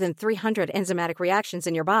supports more than 300 enzymatic reactions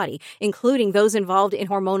in your body, including those involved in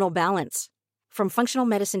hormonal balance. From functional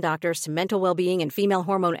medicine doctors to mental well-being and female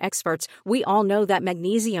hormone experts, we all know that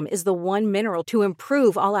magnesium is the one mineral to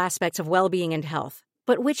improve all aspects of well-being and health.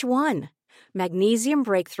 But which one? Magnesium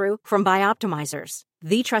Breakthrough from Bioptimizers,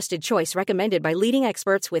 the trusted choice recommended by leading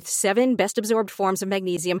experts with 7 best-absorbed forms of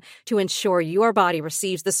magnesium to ensure your body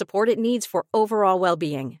receives the support it needs for overall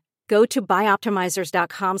well-being. Go to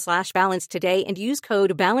bioptimizers.com/balance today and use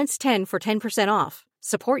code BALANCE10 for 10% off.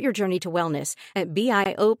 Support your journey to wellness at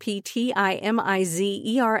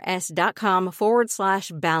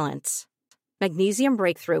bioptimizers.com/balance. Magnesium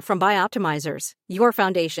Breakthrough from Bioptimizers, your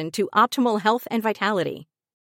foundation to optimal health and vitality.